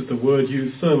you. This is the word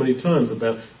used so many times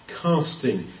about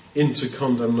casting into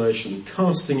condemnation,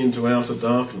 casting into outer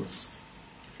darkness.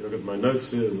 If you look at my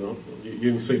notes here, you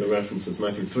can see the references.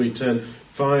 Matthew 3:10,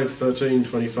 5, 13,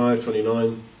 25,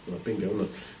 29, bingo,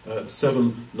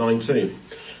 7:19.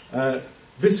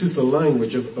 This is the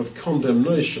language of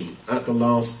condemnation at the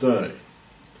last day.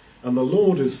 And the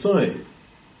Lord is saying,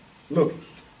 look,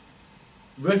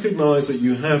 recognize that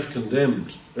you have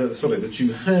that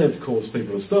you have caused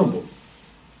people to stumble,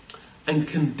 and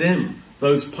condemn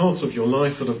those parts of your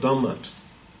life that have done that.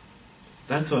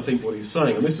 That's, I think, what he's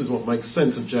saying, and this is what makes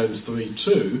sense of James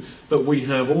 3:2, that we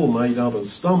have all made others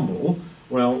stumble.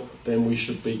 Well, then we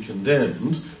should be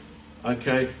condemned.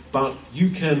 Okay, but you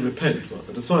can repent, like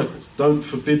the disciples. Don't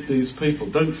forbid these people.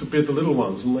 Don't forbid the little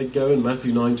ones. And they go in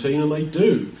Matthew 19, and they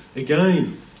do.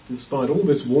 Again, despite all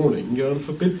this warning, go and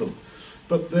forbid them.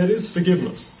 But there is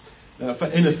forgiveness for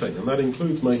anything, and that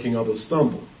includes making others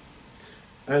stumble.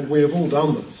 And we have all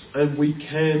done this, and we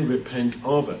can repent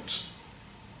of it.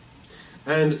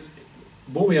 And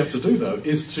what we have to do, though,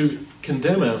 is to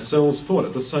condemn ourselves for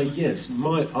it, to say, yes,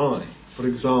 my eye, for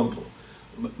example,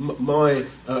 my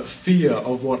fear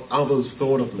of what others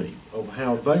thought of me, of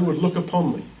how they would look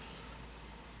upon me,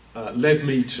 led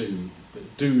me to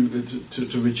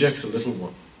reject a little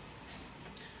one.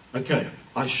 Okay,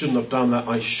 I shouldn't have done that.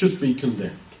 I should be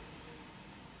condemned.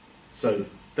 So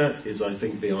that is, I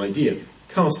think, the idea.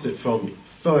 Cast it from you.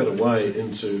 Throw it away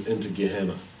into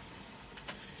Gehenna.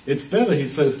 It's better, he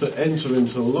says, to enter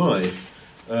into life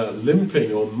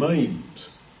limping or maimed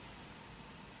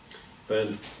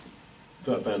than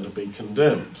to be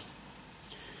condemned.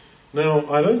 Now,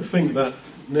 I don't think that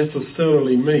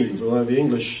necessarily means, although the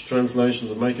English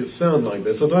translations make it sound like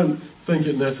this, I don't think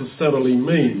it necessarily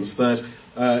means that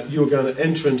you're going to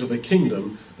enter into the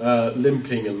kingdom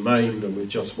limping and maimed and with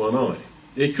just one eye.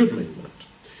 It could mean that.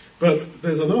 But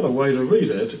there's another way to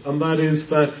read it, and that is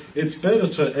that it's better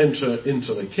to enter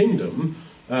into the kingdom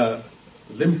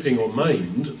limping or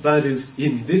maimed, that is,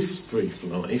 in this brief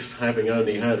life, having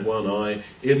only had one eye,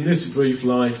 in this brief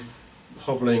life,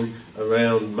 hobbling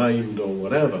around maimed or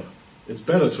whatever. It's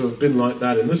better to have been like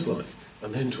that in this life,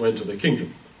 and then to enter the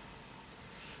kingdom.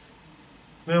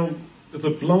 Now, the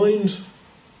blind,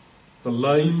 the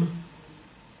lame,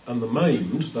 and the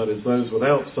maimed, that is those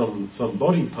without some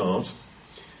body part,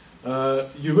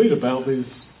 you read about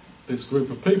this group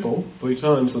of people 3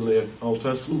 times in the Old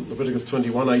Testament: Leviticus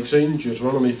 21:18,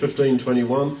 Deuteronomy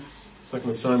 15:21,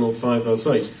 2 Samuel 5 verse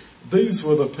 8. These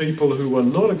were the people who were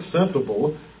not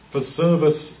acceptable for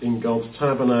service in God's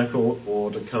tabernacle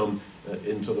or to come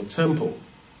into the temple.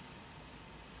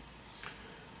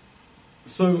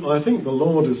 So I think the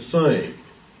Lord is saying,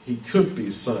 he could be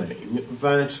saying,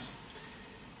 that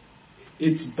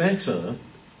it's better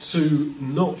to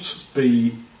not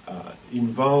be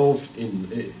involved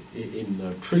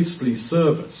in priestly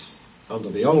service under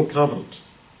the old covenant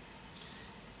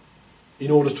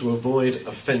in order to avoid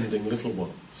offending little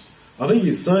ones. I think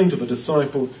he's saying to the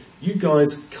disciples, you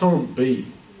guys can't be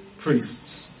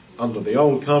priests under the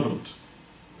old covenant,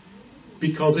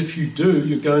 because if you do,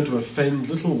 you're going to offend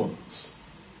little ones.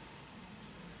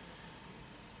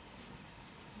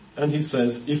 And he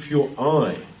says, if your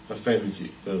eye offends you,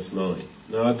 verse 9.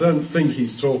 Now, I don't think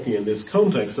he's talking in this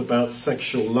context about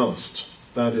sexual lust.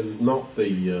 That is not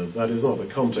the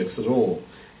context at all.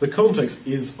 The context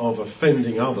is of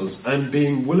offending others and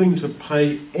being willing to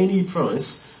pay any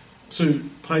price to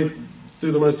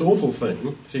do the most awful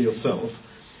thing to yourself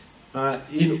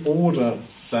in order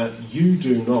that you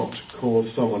do not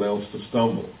cause someone else to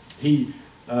stumble. He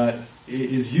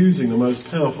is using the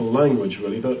most powerful language,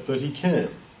 really, that he can.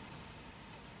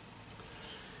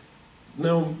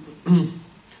 Now,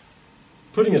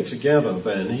 putting it together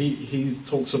then, he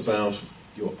talks about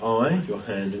your eye, your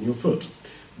hand and your foot.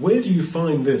 Where do you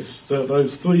find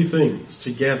those 3 things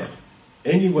together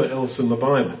anywhere else in the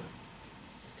Bible?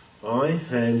 Eye,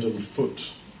 hand and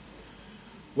foot.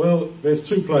 Well, there's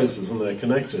 2 places, and they're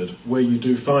connected, where you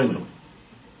do find them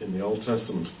in the Old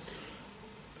Testament.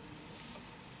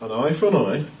 An eye for an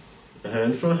eye a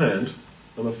hand for a hand,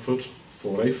 and a foot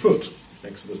for a foot.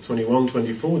 Exodus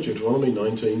 21:24, Deuteronomy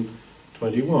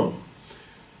 19:21.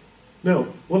 Now,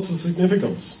 what's the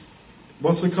significance?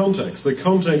 What's the context? The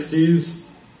context is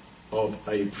of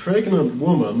a pregnant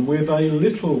woman with a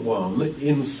little one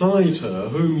inside her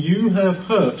whom you have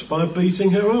hurt by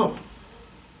beating her up.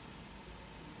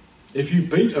 If you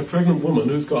beat a pregnant woman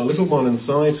who's got a little one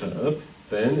inside her,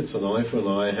 then it's an eye for an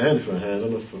eye, a hand for a hand,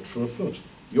 and a foot for a foot.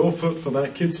 Your foot for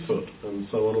that kid's foot, and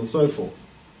so on and so forth.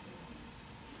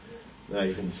 Now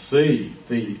you can see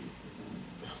the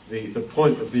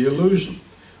point of the illusion,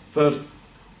 that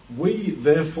we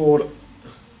therefore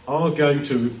are going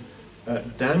to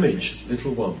damage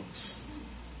little ones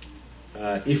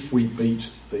if we beat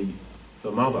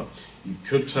the mother. You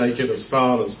could take it as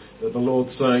far as the Lord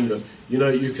saying that,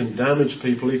 you can damage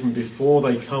people even before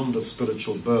they come to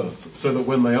spiritual birth, so that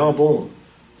when they are born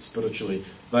spiritually,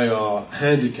 they are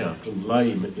handicapped and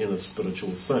lame in a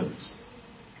spiritual sense.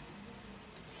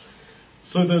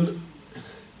 So then,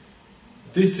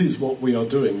 this is what we are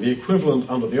doing. The equivalent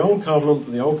under the Old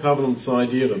Covenant's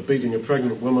idea of beating a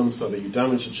pregnant woman so that you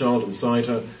damage a child inside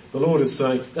her, the Lord is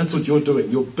saying, that's what you're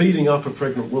doing. You're beating up a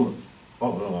pregnant woman.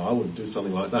 Oh, no, I wouldn't do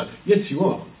something like that. Yes, you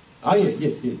are. Yeah,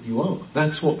 you are.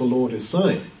 That's what the Lord is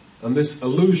saying. And this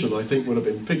allusion, I think, would have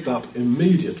been picked up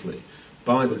immediately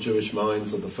by the Jewish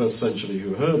minds of the first century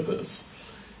who heard this.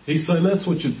 He's saying that's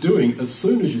what you're doing as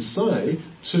soon as you say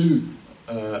to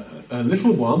a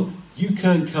little one, you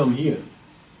can't come here.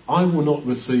 I will not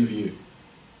receive you.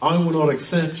 I will not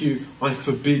accept you. I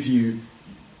forbid you.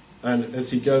 And as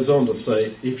he goes on to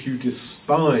say, if you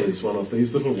despise one of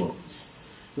these little ones,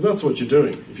 that's what you're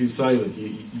doing. If you say that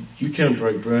you can't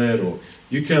break bread, or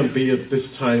you can't be at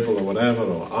this table, or whatever,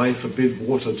 or I forbid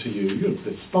water to you, you're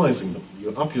despising them.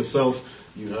 You're up yourself.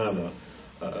 You have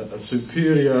a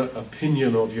superior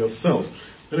opinion of yourself.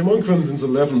 And in 1 Corinthians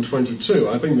 11:22,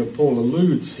 I think that Paul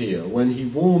alludes here when he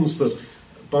warns that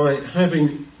by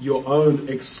having your own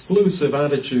exclusive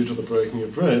attitude to the breaking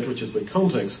of bread, which is the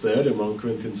context there in 1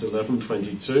 Corinthians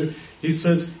 11:22, he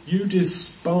says, you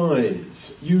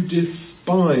despise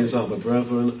other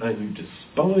brethren, and you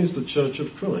despise the church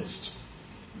of Christ.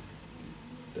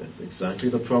 That's exactly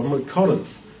the problem at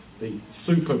Corinth, the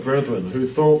super brethren who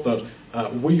thought that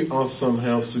we are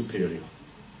somehow superior.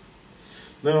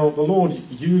 Now, the Lord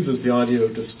uses the idea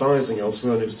of despising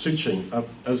elsewhere in his teaching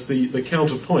as the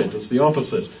counterpoint, as the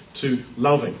opposite to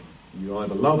loving. You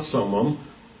either love someone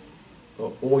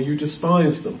or you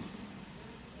despise them.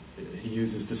 He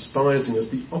uses despising as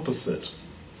the opposite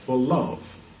for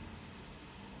love.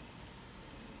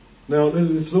 Now,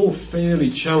 this is all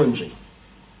fairly challenging,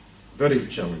 very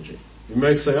challenging. You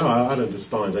may say, I don't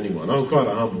despise anyone. I'm quite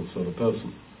a humble sort of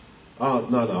person.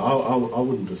 No, I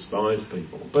wouldn't despise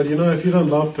people. But if you don't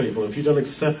love people, if you don't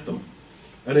accept them,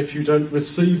 and if you don't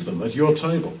receive them at your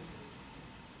table,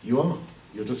 you're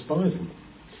despising them.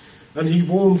 And he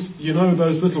warns,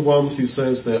 those little ones, he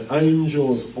says, their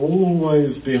angels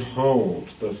always behold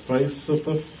the face of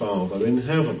the Father in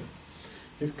heaven.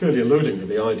 He's clearly alluding to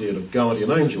the idea of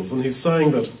guardian angels, and he's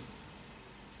saying that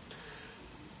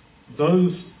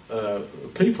those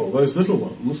people, those little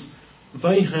ones,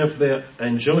 they have their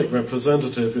angelic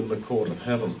representative in the court of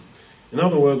heaven. In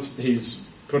other words, he's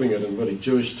putting it in very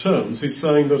Jewish terms. He's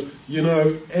saying that,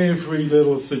 every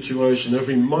little situation,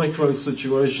 every micro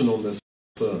situation on this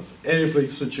earth, every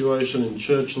situation in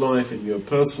church life, in your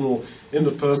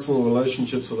interpersonal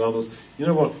relationships with others,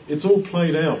 it's all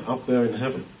played out up there in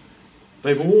heaven.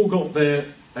 They've all got their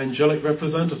angelic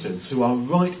representatives who are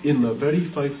right in the very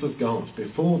face of God,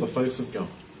 before the face of God.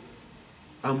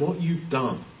 And what you've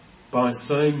done by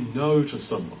saying no to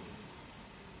someone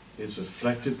is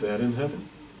reflected there in heaven.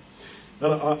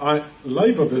 And I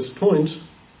labour this point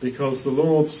because the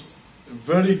Lord's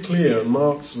very clear, and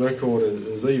Mark's record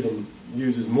even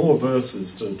uses more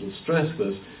verses to stress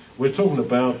this. We're talking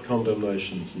about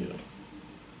condemnation here.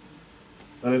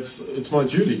 And it's my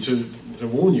duty to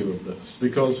warn you of this,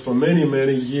 because for many,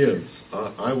 many years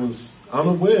I was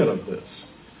unaware of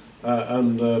this.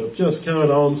 And just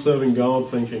carried on serving God,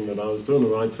 thinking that I was doing the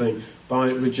right thing by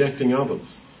rejecting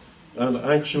others. And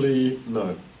actually,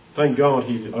 no. Thank God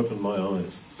he opened my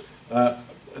eyes.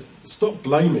 Stop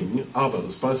blaming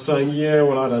others by saying,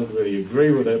 I don't really agree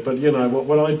with it, but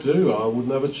what I do, I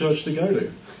wouldn't have a church to go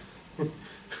to.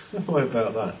 Why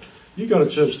about that? You got a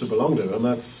church to belong to, and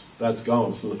that's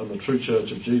God's and the true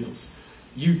church of Jesus.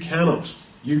 You cannot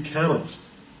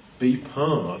be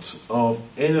part of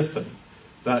anything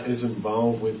that is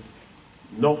involved with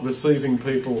not receiving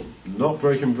people, not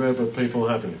breaking bread with people,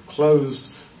 having a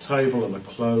closed table and a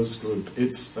closed group.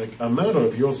 It's a matter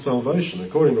of your salvation,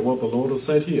 according to what the Lord has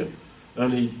said here.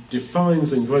 And he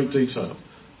defines in great detail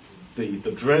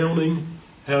the drowning,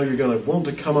 how you're going to want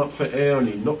to come up for air and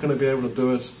you're not going to be able to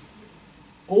do it,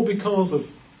 all because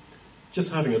of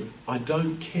just having a I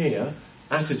don't care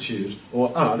attitude, or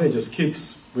they're just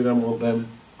kids, we don't want them,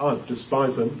 I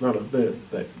despise them, no,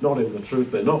 they're not in the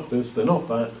truth, they're not this, they're not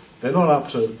that, they're not up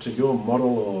to your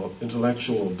moral or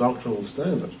intellectual or doctrinal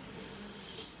standard.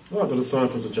 Like the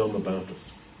disciples of John the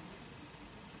Baptist.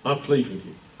 I plead with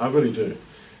you, I really do.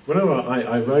 Whenever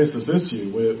I raise this issue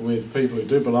with people who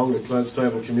do belong to closed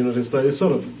table communities, they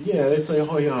sort of, they say,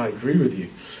 oh yeah, I agree with you.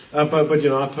 But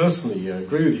I personally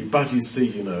agree with you, but you see,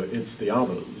 it's the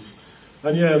others.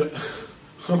 And yet,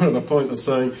 I'm at the point of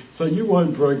saying, so you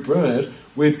won't break bread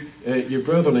with your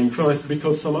brethren in Christ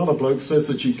because some other bloke says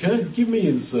that you can? Give me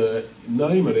his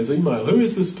name and his email. Who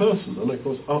is this person? And of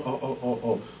course,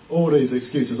 all these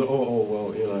excuses,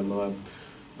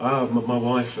 my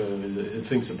wife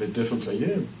thinks a bit differently.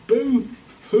 Yeah,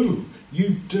 boo-hoo. You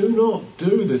do not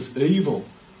do this evil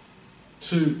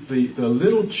to the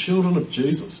little children of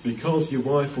Jesus because your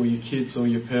wife or your kids or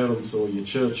your parents or your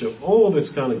church or all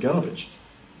this kind of garbage.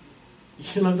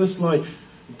 This is like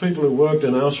people who worked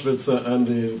in Auschwitz and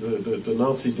the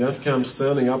Nazi death camps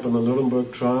standing up in the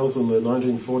Nuremberg trials in the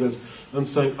 1940s and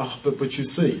saying, but you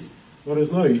see. Well,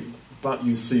 there's no but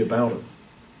you see about it.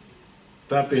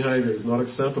 That behaviour is not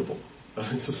acceptable. And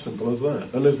it's as simple as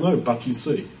that. And there's no but you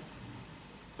see.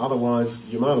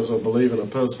 Otherwise, you might as well believe in a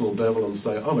personal devil and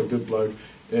say, I'm a good bloke.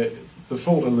 The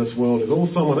fault in this world is all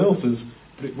someone else's,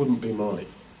 but it wouldn't be mine.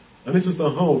 And this is the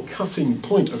whole cutting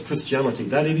point of Christianity,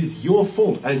 that it is your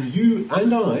fault. And you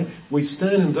and I, we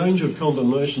stand in danger of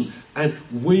condemnation, and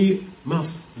we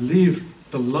must live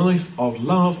the life of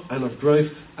love and of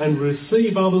grace and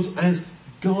receive others as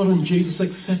God and Jesus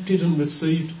accepted and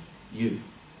received you.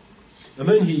 And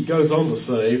then he goes on to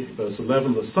say, verse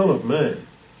 11, the Son of Man,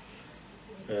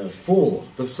 for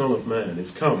the Son of Man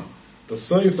is come to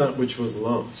save that which was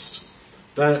lost.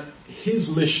 That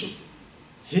his mission,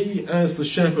 he as the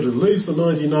shepherd who leaves the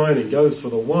 99 and goes for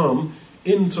the one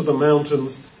into the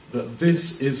mountains, that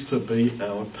this is to be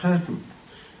our pattern.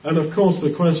 And of course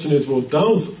the question is, well,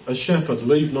 does a shepherd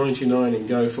leave 99 and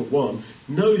go for one?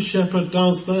 No shepherd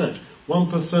does that.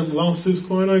 1% loss is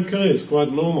quite okay, it's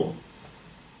quite normal.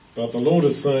 But the Lord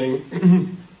is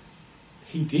saying,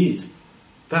 he did.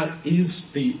 That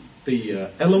is the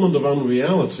element of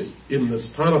unreality in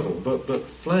this parable that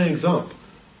flags up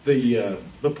the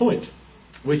point,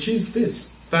 which is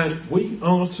this, that we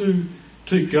are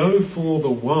to go for the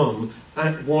one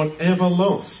at whatever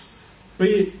loss, be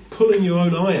it pulling your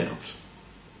own eye out,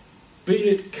 be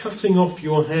it cutting off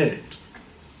your hand,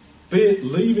 be it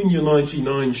leaving your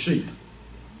 99 sheep.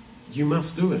 You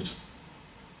must do it.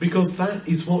 Because that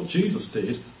is what Jesus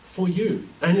did for you.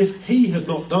 And if he had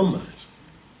not done that,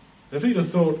 if he'd have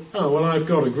thought, I've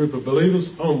got a group of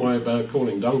believers, don't worry about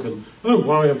calling Duncan, don't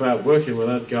worry about working with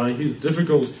that guy, he's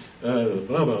difficult,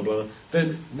 blah, blah, blah,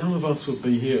 then none of us would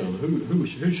be here, and who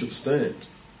should stand?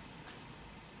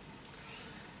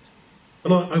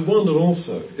 And I wondered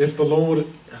also if the Lord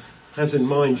has in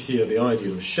mind here the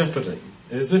idea of shepherding,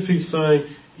 as if he's saying,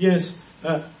 yes,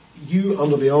 you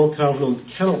under the old covenant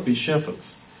cannot be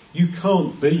shepherds. You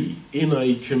can't be in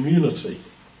a community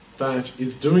that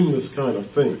is doing this kind of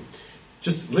thing.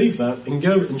 Just leave that and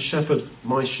go and shepherd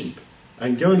my sheep.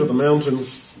 And go into the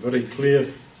mountains, very clear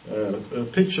a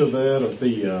picture there of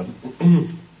the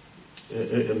in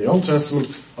the Old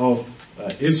Testament of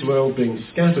Israel being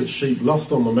scattered sheep,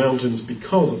 lost on the mountains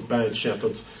because of bad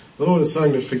shepherds. The Lord is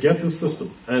saying to forget this system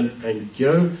and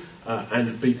go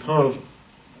and be part of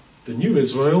the new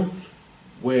Israel,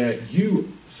 where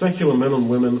you secular men and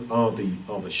women are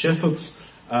the shepherds,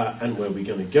 and where we're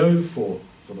going to go for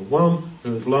the one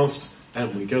who is lost,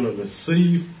 and we're going to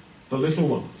receive the little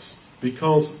ones,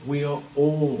 because we are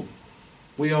all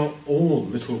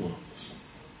little ones.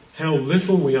 How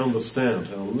little we understand,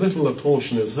 how little a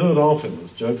portion is heard of him,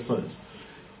 as Job says.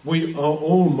 We are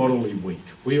all morally weak.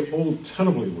 We are all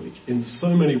terribly weak in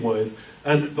so many ways,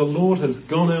 and the Lord has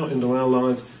gone out into our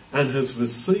lives and has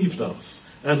received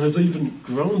us, and has even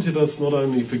granted us not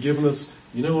only forgiveness,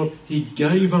 you know what? He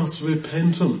gave us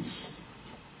repentance,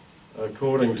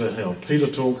 according to how Peter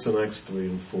talks in Acts 3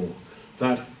 and 4,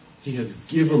 that he has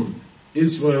given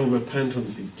Israel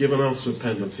repentance, he's given us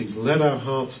repentance, he's led our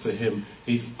hearts to him,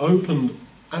 he's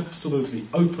absolutely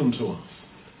open to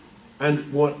us.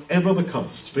 And whatever the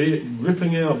cost, be it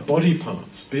ripping out body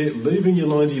parts, be it leaving your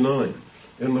 99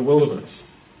 in the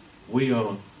wilderness, we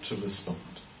are to respond.